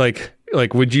trade? Like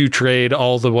would you trade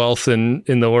all the wealth in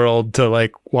the world to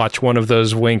like watch one of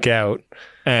those wink out?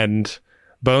 And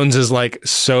Bones is like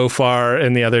so far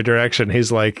in the other direction.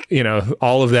 He's like,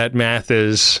 all of that math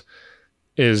is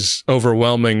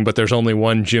overwhelming, but there's only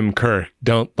one Jim Kirk.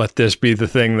 Don't let this be the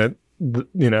thing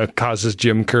that, causes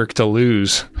Jim Kirk to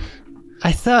lose.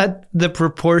 I thought the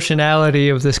proportionality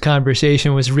of this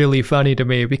conversation was really funny to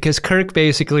me because Kirk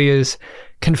basically is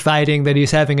confiding that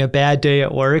he's having a bad day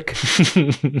at work.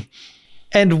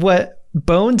 And what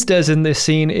Bones does in this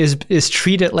scene is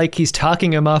treat it like he's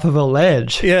talking him off of a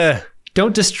ledge. Yeah.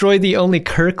 Don't destroy the only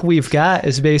Kirk we've got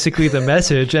is basically the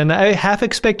message. And I half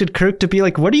expected Kirk to be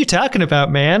like, what are you talking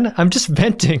about, man? I'm just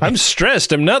venting. I'm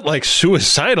stressed. I'm not like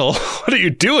suicidal. What are you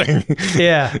doing?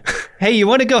 Yeah. Hey, you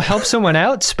want to go help someone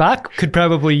out? Spock could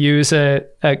probably use a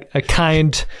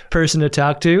kind person to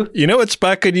talk to. You know what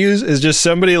Spock could use is just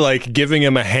somebody like giving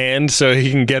him a hand so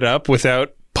he can get up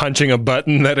without punching a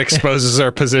button that exposes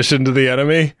our position to the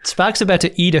enemy. Spock's about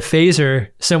to eat a phaser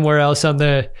somewhere else on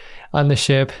the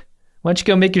ship. Why don't you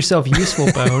go make yourself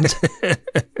useful, Bones?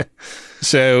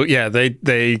 So, yeah,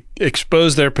 they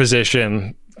expose their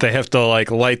position. They have to, like,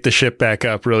 light the ship back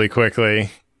up really quickly.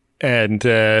 And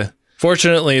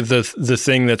fortunately, the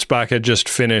thing that Spock had just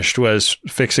finished was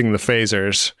fixing the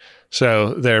phasers.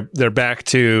 So they're back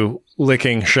to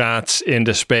licking shots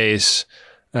into space,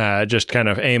 just kind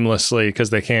of aimlessly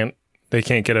because they can't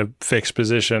get a fixed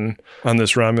position on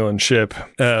this Romulan ship.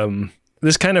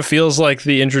 This kind of feels like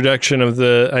the introduction of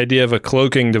the idea of a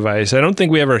cloaking device. I don't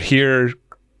think we ever hear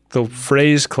the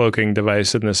phrase cloaking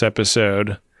device in this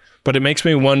episode, but it makes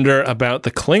me wonder about the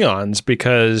Klingons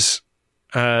because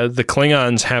the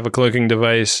Klingons have a cloaking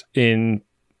device in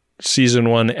season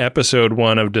 1, episode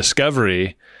 1 of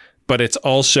Discovery, but it's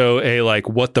also a like,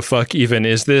 what the fuck even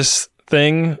is this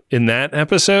thing in that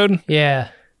episode? Yeah.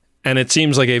 And it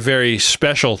seems like a very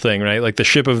special thing, right? Like the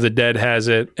Ship of the Dead has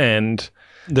it, and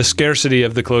the scarcity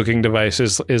of the cloaking device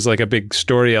is like a big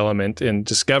story element in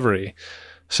Discovery.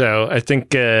 So I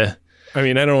think, I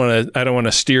don't want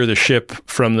to steer the ship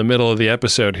from the middle of the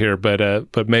episode here,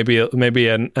 but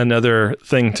maybe another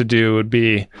thing to do would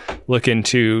be look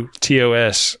into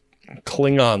TOS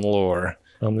Klingon lore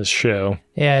on this show.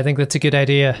 Yeah, I think that's a good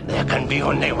idea. There can be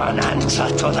only one answer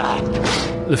to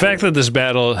that. The fact that this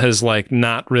battle has like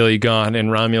not really gone in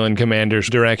Romulan commander's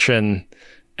direction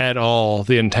at all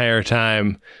the entire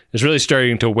time is really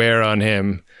starting to wear on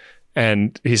him,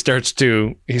 and he starts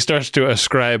to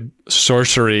ascribe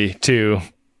sorcery to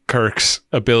Kirk's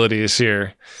abilities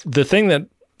here. The thing that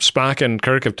Spock and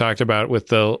Kirk have talked about with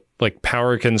the like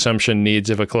power consumption needs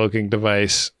of a cloaking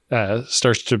device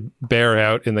starts to bear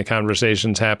out in the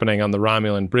conversations happening on the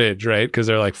Romulan bridge, right? Because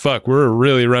they're like, fuck, we're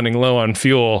really running low on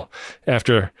fuel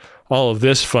after all of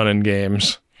this fun and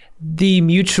games. The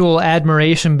mutual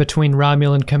admiration between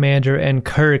Romulan Commander and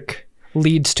Kirk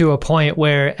leads to a point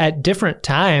where at different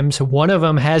times, one of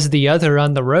them has the other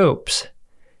on the ropes.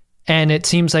 And it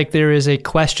seems like there is a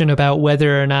question about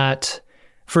whether or not,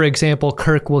 for example,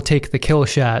 Kirk will take the kill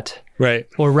shot. Right.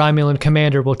 Or Romulan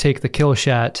Commander will take the kill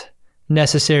shot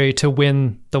necessary to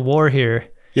win the war here.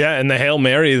 Yeah, and the Hail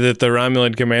Mary that the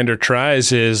Romulan commander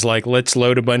tries is like, let's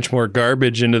load a bunch more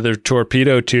garbage into their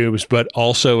torpedo tubes, but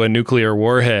also a nuclear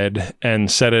warhead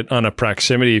and set it on a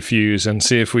proximity fuse and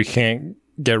see if we can't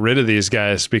get rid of these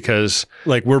guys because,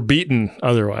 like, we're beaten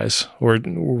otherwise. We're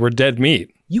dead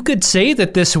meat. You could say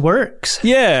that this works.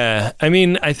 Yeah, I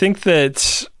mean, I think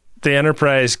that the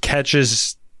Enterprise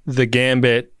catches the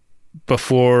gambit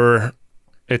before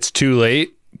it's too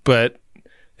late, but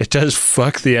it does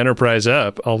fuck the Enterprise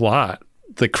up a lot.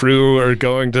 The crew are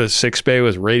going to sickbay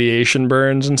with radiation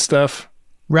burns and stuff.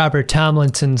 Robert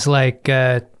Tomlinson's like,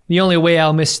 the only way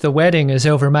I'll miss the wedding is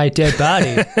over my dead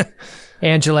body.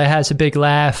 Angela has a big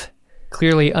laugh,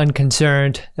 clearly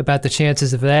unconcerned about the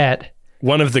chances of that.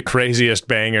 One of the craziest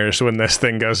bangers when this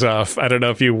thing goes off. I don't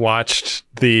know if you watched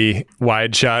the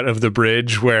wide shot of the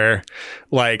bridge where,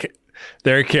 like,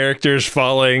 there are characters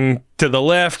falling to the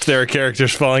left, there are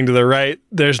characters falling to the right.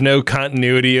 There's no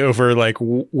continuity over, like,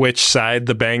 which side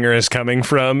the banger is coming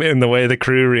from in the way the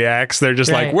crew reacts. They're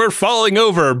just like, we're falling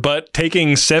over, but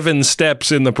taking 7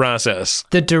 steps in the process.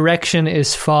 The direction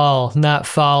is fall, not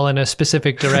fall in a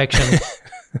specific direction.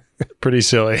 Pretty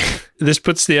silly. This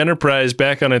puts the Enterprise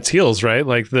back on its heels, right?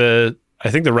 Like, I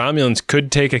think the Romulans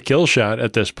could take a kill shot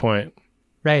at this point.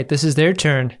 Right, this is their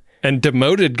turn. And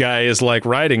demoted guy is like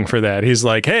riding for that. He's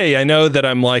like, hey, I know that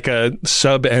I'm like a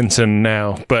sub ensign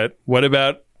now, but what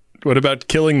about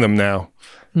killing them now?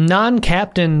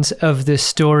 Non-captains of this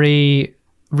story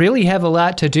really have a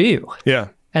lot to do. Yeah.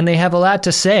 And they have a lot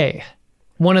to say.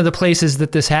 One of the places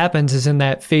that this happens is in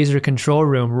that phaser control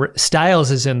room.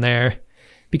 Styles is in there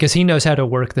because he knows how to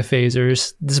work the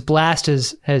phasers. This blast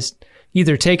has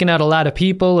either taken out a lot of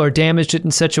people or damaged it in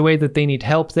such a way that they need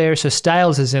help there. So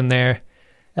Styles is in there.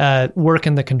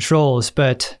 Working the controls,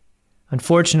 but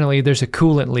unfortunately there's a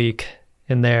coolant leak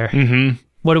in there. Mm-hmm.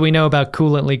 What do we know about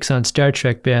coolant leaks on Star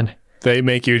Trek, Ben? They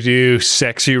make you do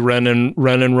sexy run and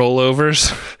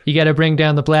rollovers. You got to bring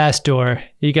down the blast door.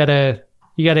 You got to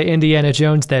Indiana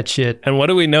Jones that shit. And what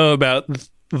do we know about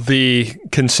the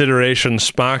consideration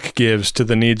Spock gives to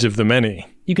the needs of the many?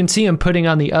 You can see him putting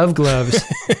on the UV gloves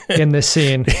in this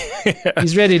scene. Yeah.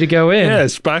 He's ready to go in. Yeah,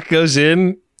 Spock goes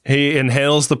in. He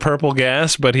inhales the purple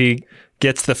gas, but he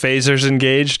gets the phasers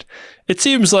engaged. It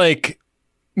seems like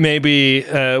maybe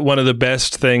one of the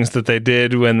best things that they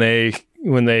did when they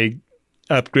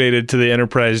upgraded to the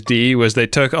Enterprise D was they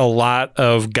took a lot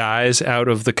of guys out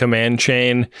of the command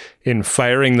chain in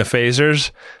firing the phasers.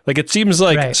 Like, it seems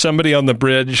like somebody on the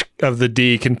bridge of the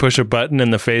D can push a button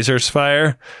and the phasers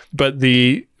fire, but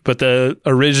the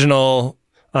original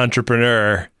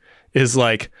entrepreneur is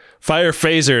like, fire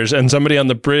phasers, and somebody on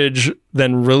the bridge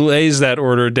then relays that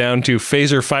order down to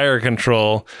phaser fire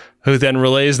control, who then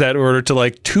relays that order to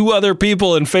like 2 other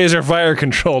people in phaser fire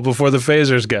control before the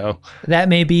phasers go. That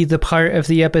may be the part of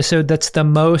the episode that's the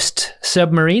most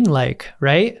submarine-like,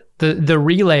 right? The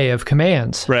relay of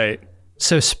commands. Right.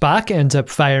 So Spock ends up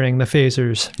firing the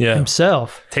phasers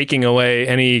himself. Taking away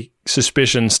any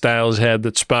suspicion Styles had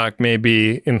that Spock may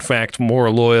be, in fact, more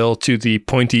loyal to the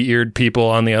pointy-eared people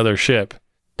on the other ship.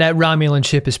 That Romulan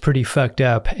ship is pretty fucked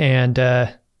up, and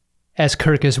as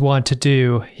Kirk is wont to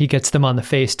do, he gets them on the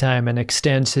FaceTime and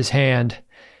extends his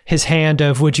hand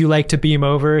of, would you like to beam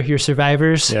over your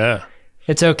survivors? Yeah.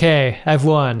 It's okay, I've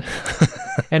won.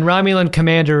 And Romulan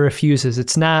Commander refuses.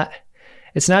 It's not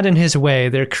in his way.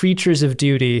 They're creatures of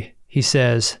duty, he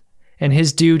says, and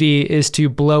his duty is to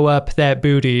blow up that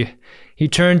booty. He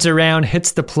turns around,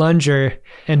 hits the plunger,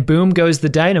 and boom goes the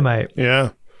dynamite.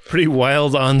 Yeah. Pretty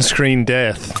wild on-screen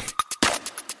death.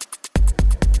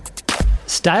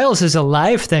 Styles is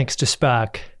alive thanks to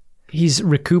Spock. He's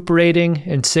recuperating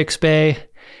in sickbay,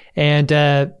 and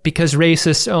because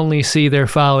racists only see their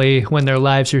folly when their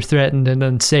lives are threatened and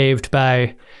then saved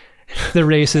by the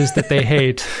races that they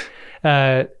hate,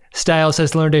 Styles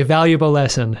has learned a valuable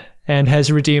lesson and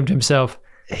has redeemed himself.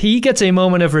 He gets a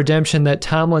moment of redemption that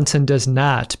Tomlinson does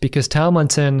not, because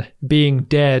Tomlinson, being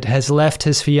dead, has left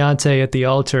his fiancée at the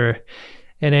altar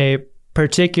in a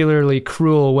particularly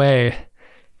cruel way.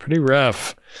 Pretty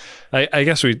rough. I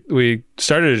guess we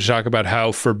started to talk about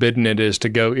how forbidden it is to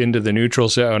go into the neutral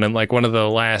zone, and like one of the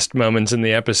last moments in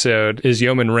the episode is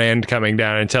Yeoman Rand coming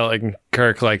down and telling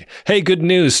Kirk, like, hey, good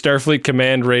news, Starfleet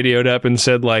Command radioed up and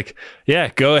said, like,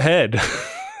 yeah, go ahead.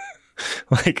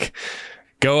 Like,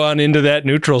 go on into that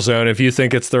neutral zone if you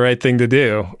think it's the right thing to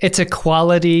do. It's a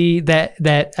quality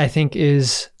that I think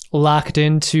is locked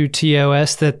into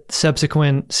TOS that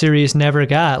subsequent series never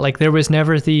got. Like, there was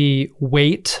never the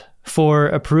wait for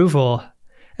approval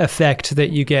effect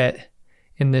that you get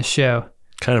in this show.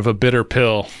 Kind of a bitter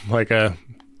pill, like a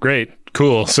great,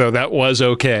 cool. So that was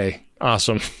okay.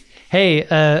 Awesome. Hey,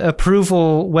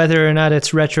 approval, whether or not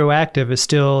it's retroactive, is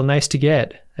still nice to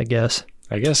get, I guess.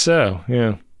 I guess so,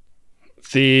 yeah.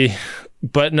 The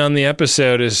button on the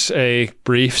episode is a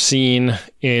brief scene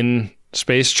in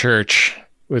Space Church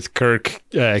with Kirk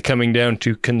coming down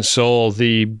to console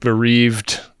the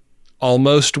bereaved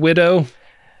almost widow.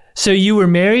 So you were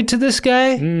married to this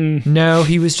guy? No,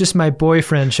 he was just my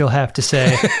boyfriend, she'll have to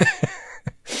say.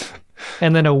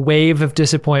 And then a wave of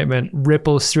disappointment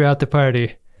ripples throughout the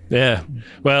party. Yeah.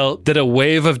 Well, did a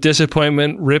wave of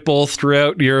disappointment ripple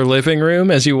throughout your living room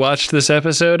as you watched this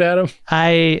episode, Adam?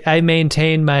 I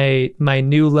maintain my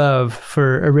new love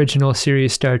for original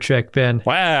series Star Trek, Ben.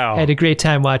 Wow. I had a great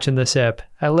time watching this ep.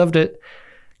 I loved it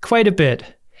quite a bit.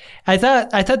 I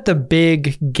thought the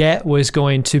big get was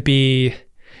going to be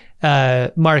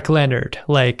Mark Leonard.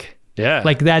 Like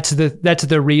that's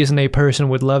the reason a person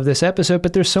would love this episode,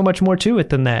 but there's so much more to it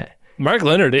than that. Mark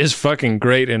Leonard is fucking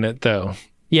great in it, though.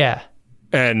 Yeah.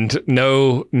 And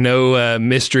no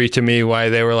mystery to me why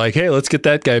they were like, hey, let's get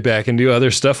that guy back and do other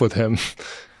stuff with him.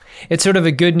 It's sort of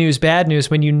a good news, bad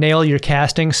news when you nail your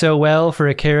casting so well for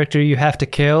a character you have to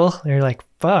kill. You're like,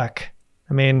 fuck.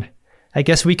 I mean, I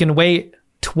guess we can wait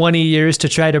 20 years to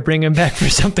try to bring him back for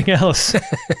something else.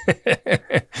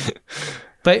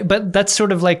 But that's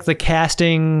sort of like the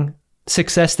casting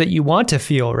success that you want to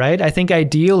feel, right? I think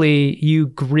ideally you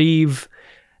grieve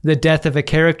the death of a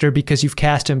character because you've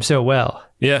cast him so well.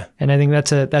 Yeah. And I think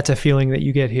that's a feeling that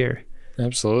you get here.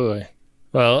 Absolutely.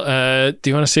 Well, do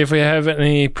you want to see if we have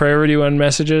any Priority 1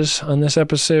 messages on this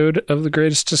episode of The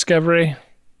Greatest Discovery?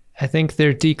 I think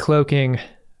they're decloaking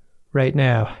right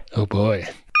now. Oh boy.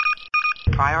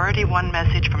 Priority 1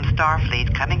 message from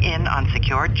Starfleet coming in on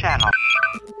secured channel.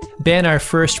 Ben, our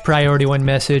first Priority 1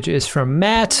 message is from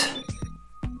Matt.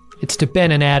 It's to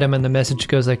Ben and Adam, and the message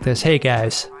goes like this. Hey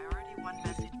guys.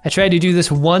 I try to do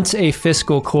this once a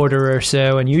fiscal quarter or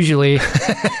so, and usually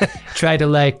try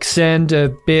to send a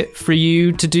bit for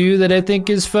you to do that I think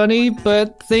is funny,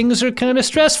 but things are kind of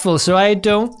stressful, so I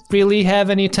don't really have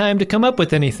any time to come up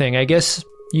with anything. I guess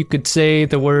you could say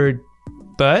the word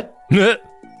butt.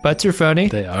 Butts are funny.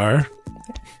 They are.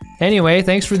 Anyway,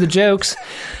 thanks for the jokes.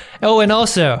 Oh, and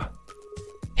also,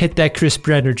 hit that Chris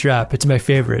Brenner drop. It's my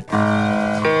favorite.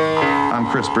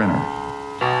 I'm Chris Brenner.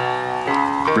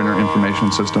 Brenner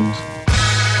Information Systems.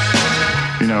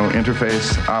 You know,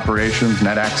 interface, operations,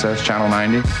 net access, channel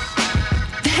 90.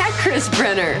 That Chris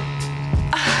Brenner.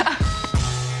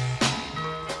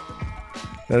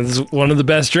 That's one of the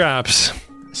best drops.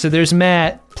 So there's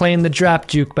Matt playing the drop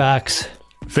jukebox.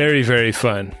 Very, very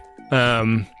fun.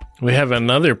 We have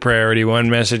another Priority 1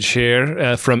 message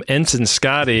here from Ensign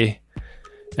Scotty,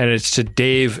 and it's to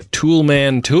Dave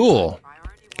Toolman Tool.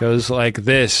 Goes like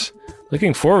this.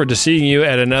 Looking forward to seeing you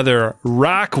at another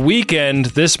rock weekend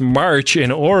this March in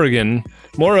Oregon.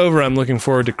 Moreover, I'm looking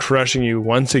forward to crushing you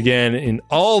once again in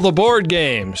all the board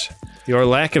games. Your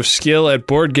lack of skill at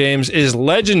board games is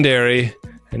legendary,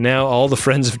 and now all the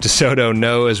friends of DeSoto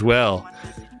know as well.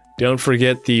 Don't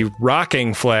forget the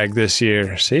rocking flag this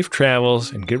year. Safe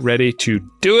travels, and get ready to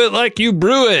do it like you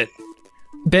brew it.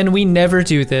 Ben, we never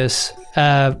do this,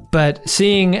 but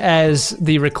seeing as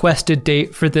the requested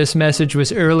date for this message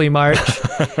was early March,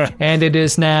 and it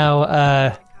is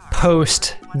now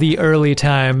post the early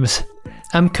times,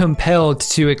 I'm compelled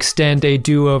to extend a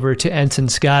do-over to Ensign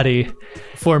Scotty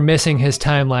for missing his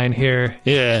timeline here.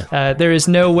 Yeah. There is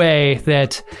no way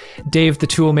that Dave the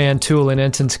Toolman Tool and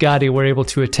Ensign Scotty were able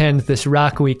to attend this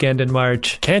rock weekend in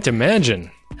March. Can't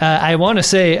imagine. I want to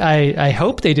say I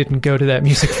hope they didn't go to that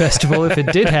music festival if it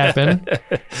did happen.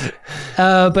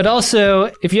 But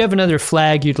also, if you have another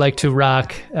flag you'd like to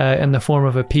rock in the form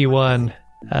of a P1,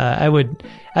 I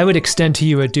would extend to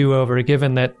you a do-over,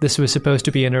 given that this was supposed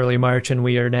to be in early March and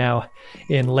we are now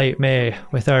in late May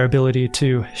with our ability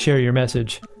to share your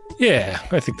message. Yeah,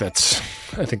 I think that's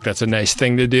a nice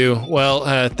thing to do.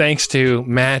 Well, thanks to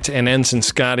Matt and Ensign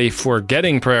Scotty for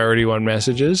getting Priority 1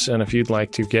 messages. And if you'd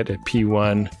like to get a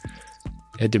P1,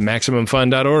 head to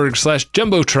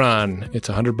MaximumFun.org/Jumbotron. It's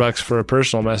 $100 for a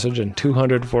personal message and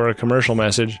 $200 for a commercial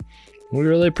message. We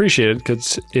really appreciate it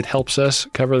because it helps us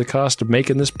cover the cost of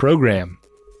making this program.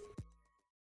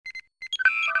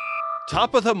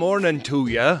 Top of the morning to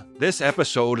ya. This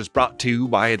episode is brought to you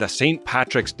by the St.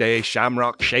 Patrick's Day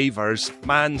Shamrock Shavers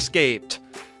Manscaped.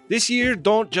 This year,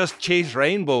 don't just chase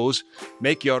rainbows.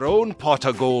 Make your own pot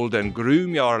of gold and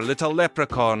groom your little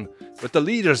leprechaun with the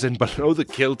leaders in Below the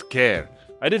Kilt care.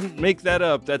 I didn't make that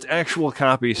up. That's actual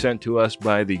copy sent to us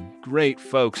by the great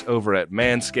folks over at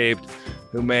Manscaped,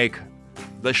 who make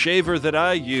the shaver that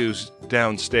I use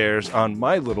downstairs on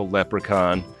my little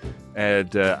leprechaun.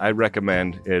 And I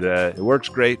recommend it. It works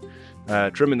great.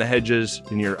 Trimming the hedges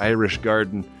in your Irish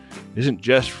garden isn't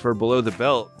just for below the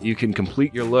belt. You can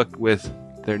complete your look with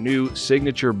their new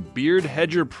signature Beard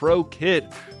Hedger Pro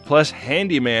Kit plus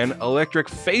Handyman Electric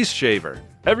Face Shaver.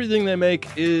 Everything they make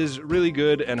is really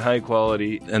good and high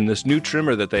quality, and this new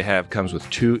trimmer that they have comes with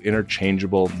 2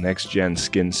 interchangeable next-gen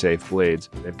skin-safe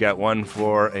blades. They've got one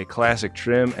for a classic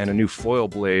trim and a new foil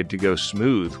blade to go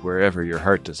smooth wherever your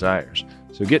heart desires.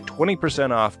 So get 20%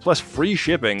 off plus free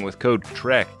shipping with code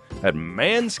TREK at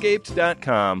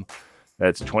manscaped.com.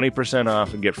 That's 20%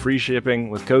 off and get free shipping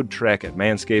with code TREK at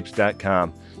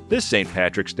manscaped.com. This St.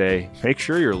 Patrick's Day, make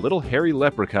sure your little hairy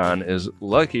leprechaun is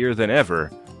luckier than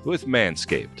ever with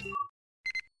Manscaped.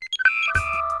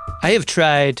 I have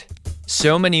tried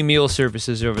so many meal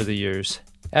services over the years.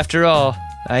 After all,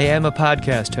 I am a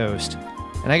podcast host.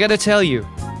 And I gotta tell you,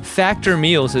 Factor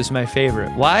Meals is my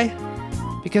favorite. Why?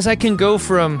 Because I can go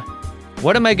from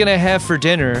what am I gonna have for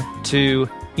dinner to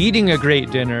eating a great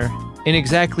dinner in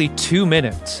exactly 2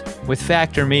 minutes with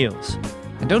Factor Meals.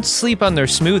 And don't sleep on their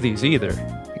smoothies either.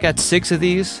 I got 6 of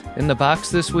these in the box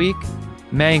this week.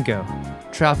 Mango,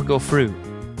 tropical fruit,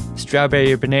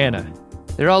 strawberry or banana.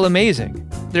 They're all amazing.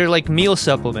 They're like meal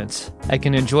supplements I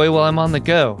can enjoy while I'm on the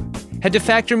go. Head to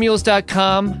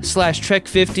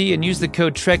factormeals.com/Trek50 and use the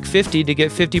code Trek50 to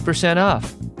get 50%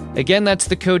 off. Again, that's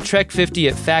the code Trek50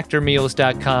 at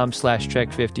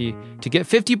factormeals.com/Trek50 to get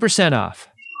 50% off.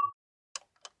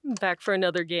 Back for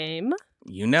another game.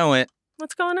 You know it.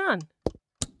 What's going on?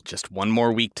 Just one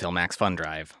more week till Max Fun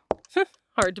Drive.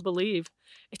 Hard to believe.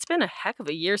 It's been a heck of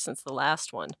a year since the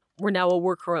last one. We're now a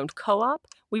worker-owned co-op.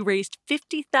 We raised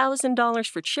 $50,000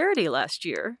 for charity last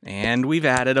year. And we've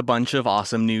added a bunch of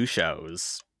awesome new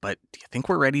shows. But do you think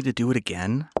we're ready to do it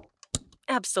again?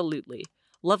 Absolutely.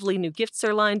 Lovely new gifts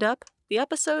are lined up. The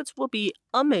episodes will be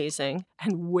amazing.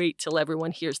 And wait till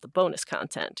everyone hears the bonus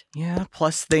content. Yeah,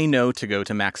 plus they know to go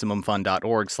to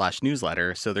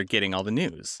MaximumFun.org/newsletter, so they're getting all the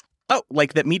news. Oh,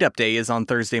 like that Meetup Day is on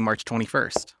Thursday, March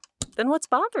 21st. Then what's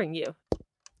bothering you?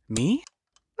 Me?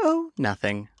 Oh,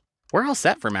 nothing. We're all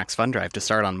set for Max Fun Drive to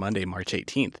start on Monday, March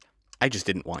 18th. I just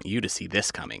didn't want you to see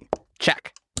this coming.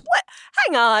 Check. What?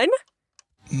 Hang on.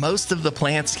 Most of the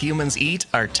plants humans eat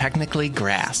are technically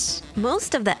grass.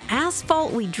 Most of the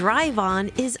asphalt we drive on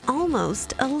is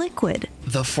almost a liquid.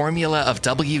 The formula of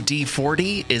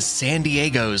WD-40 is San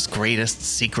Diego's greatest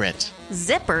secret.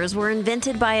 Zippers were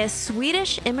invented by a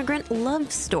Swedish immigrant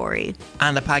love story.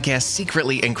 On the podcast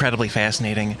Secretly Incredibly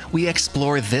Fascinating, we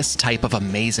explore this type of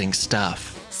amazing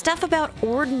stuff. Stuff about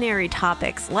ordinary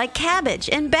topics like cabbage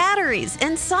and batteries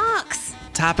and socks.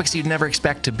 Topics you'd never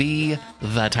expect to be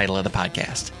the title of the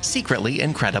podcast. Secretly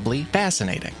Incredibly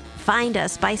Fascinating. Find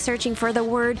us by searching for the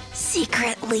word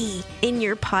secretly in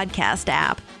your podcast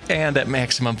app. And at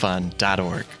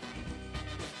MaximumFun.org.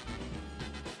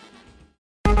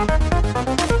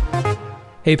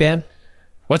 Hey, Ben.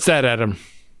 What's that, Adam?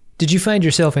 Did you find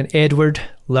yourself an Edward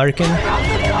Larkin?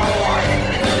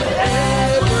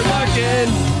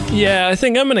 Yeah, I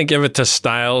think I'm going to give it to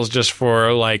Styles just for,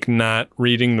 not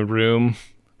reading the room.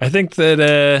 I think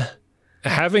that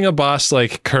having a boss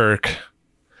like Kirk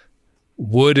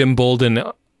would embolden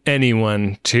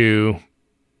anyone to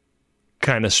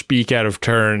kind of speak out of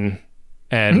turn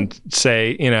and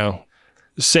say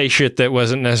shit that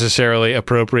wasn't necessarily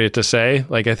appropriate to say.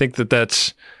 I think that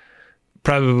that's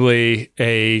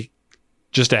probably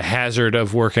just a hazard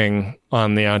of working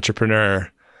on the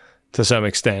entrepreneur to some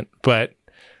extent. But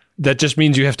that just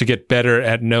means you have to get better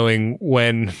at knowing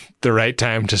when the right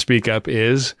time to speak up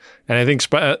is. And I think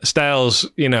Styles,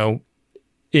 in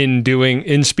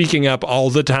speaking up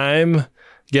all the time,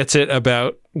 gets it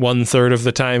about 1/3 of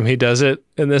the time he does it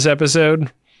in this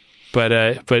episode. But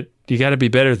you got to be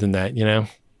better than that,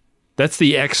 That's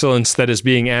the excellence that is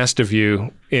being asked of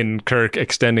you in Kirk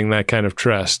extending that kind of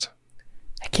trust.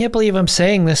 I can't believe I'm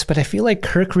saying this, but I feel like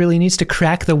Kirk really needs to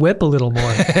crack the whip a little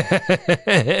more.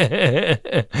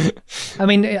 I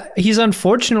mean, he's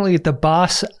unfortunately the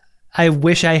boss I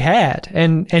wish I had,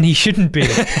 and he shouldn't be.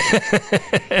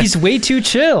 He's way too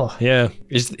chill. Yeah,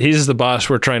 he's the boss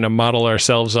we're trying to model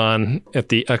ourselves on at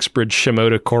the Uxbridge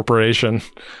Shimoda Corporation.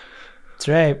 That's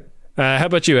right. How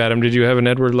about you, Adam? Did you have an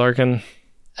Edward Larkin?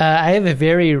 I have a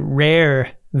very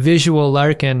rare visual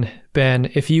Larkin,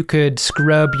 Ben. If you could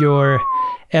scrub your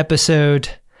episode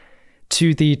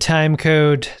to the time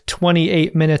code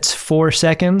 28 minutes 4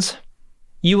 seconds,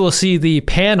 you will see the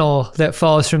panel that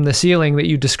falls from the ceiling that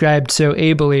you described so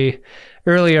ably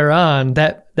earlier on.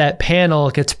 That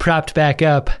panel gets propped back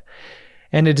up,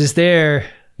 and it is there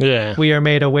we are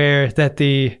made aware that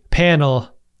the panel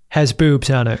has boobs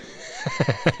on it.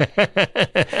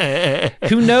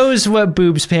 Who knows what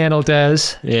boobs panel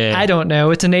does? Yeah. I don't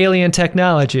know. It's an alien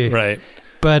technology. Right.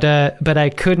 But I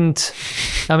couldn't,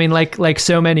 I mean, like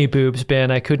so many boobs,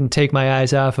 Ben, I couldn't take my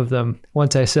eyes off of them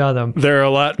once I saw them. There are a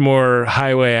lot more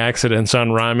highway accidents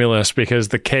on Romulus because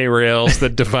the K-rails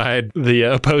that divide the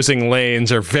opposing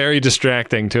lanes are very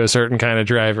distracting to a certain kind of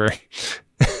driver.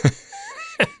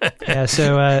 Yeah,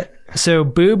 so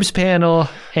boobs panel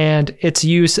and its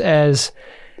use as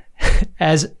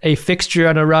a fixture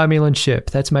on a Romulan ship.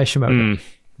 That's my shimoga.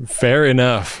 Fair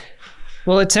enough.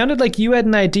 Well, it sounded like you had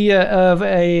an idea of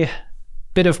a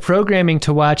bit of programming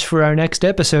to watch for our next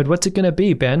episode. What's it going to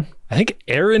be, Ben? I think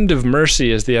Errand of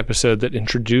Mercy is the episode that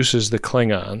introduces the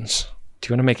Klingons. Do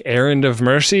you want to make Errand of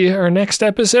Mercy our next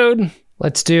episode?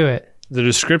 Let's do it. The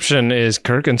description is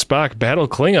Kirk and Spock battle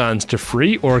Klingons to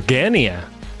free Organia.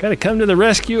 Gotta come to the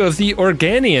rescue of the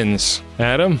Organians,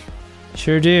 Adam.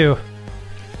 Sure do.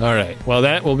 All right. Well,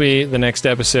 that will be the next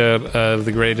episode of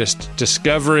The Greatest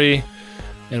Discovery.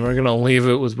 And we're going to leave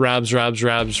it with Robs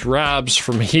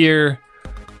from here.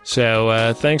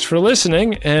 So thanks for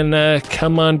listening. And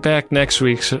come on back next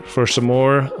week for some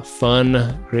more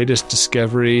fun Greatest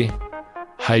Discovery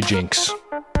hijinks.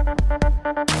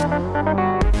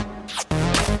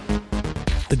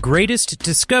 The Greatest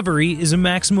Discovery is a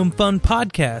Maximum Fun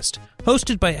podcast,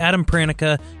 hosted by Adam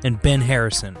Pranica and Ben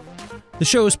Harrison. The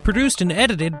show is produced and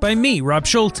edited by me, Rob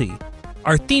Schulte.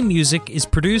 Our theme music is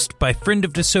produced by friend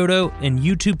of DeSoto and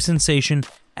YouTube sensation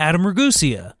Adam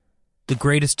Ragusia. The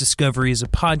Greatest Discovery is a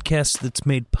podcast that's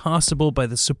made possible by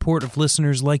the support of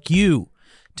listeners like you.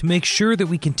 To make sure that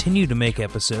we continue to make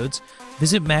episodes,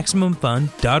 visit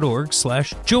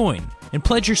MaximumFun.org/join and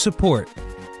pledge your support.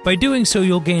 By doing so,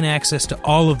 you'll gain access to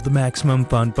all of the Maximum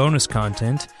Fun bonus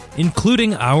content,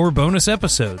 including our bonus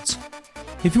episodes.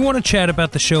 If you want to chat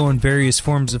about the show on various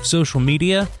forms of social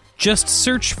media, just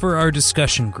search for our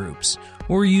discussion groups,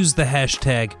 or use the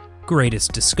hashtag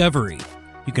 #GreatestDiscovery.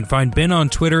 You can find Ben on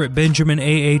Twitter at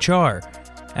BenjaminAHR.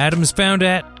 Adam is found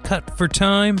at Cut for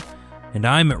Time, and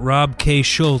I'm at Rob K.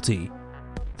 Schulte.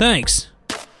 Thanks!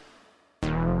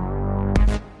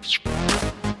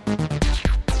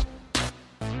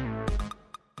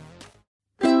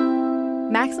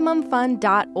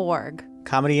 MaximumFun.org.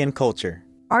 Comedy and culture.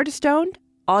 Artist owned.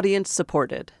 Audience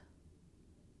supported.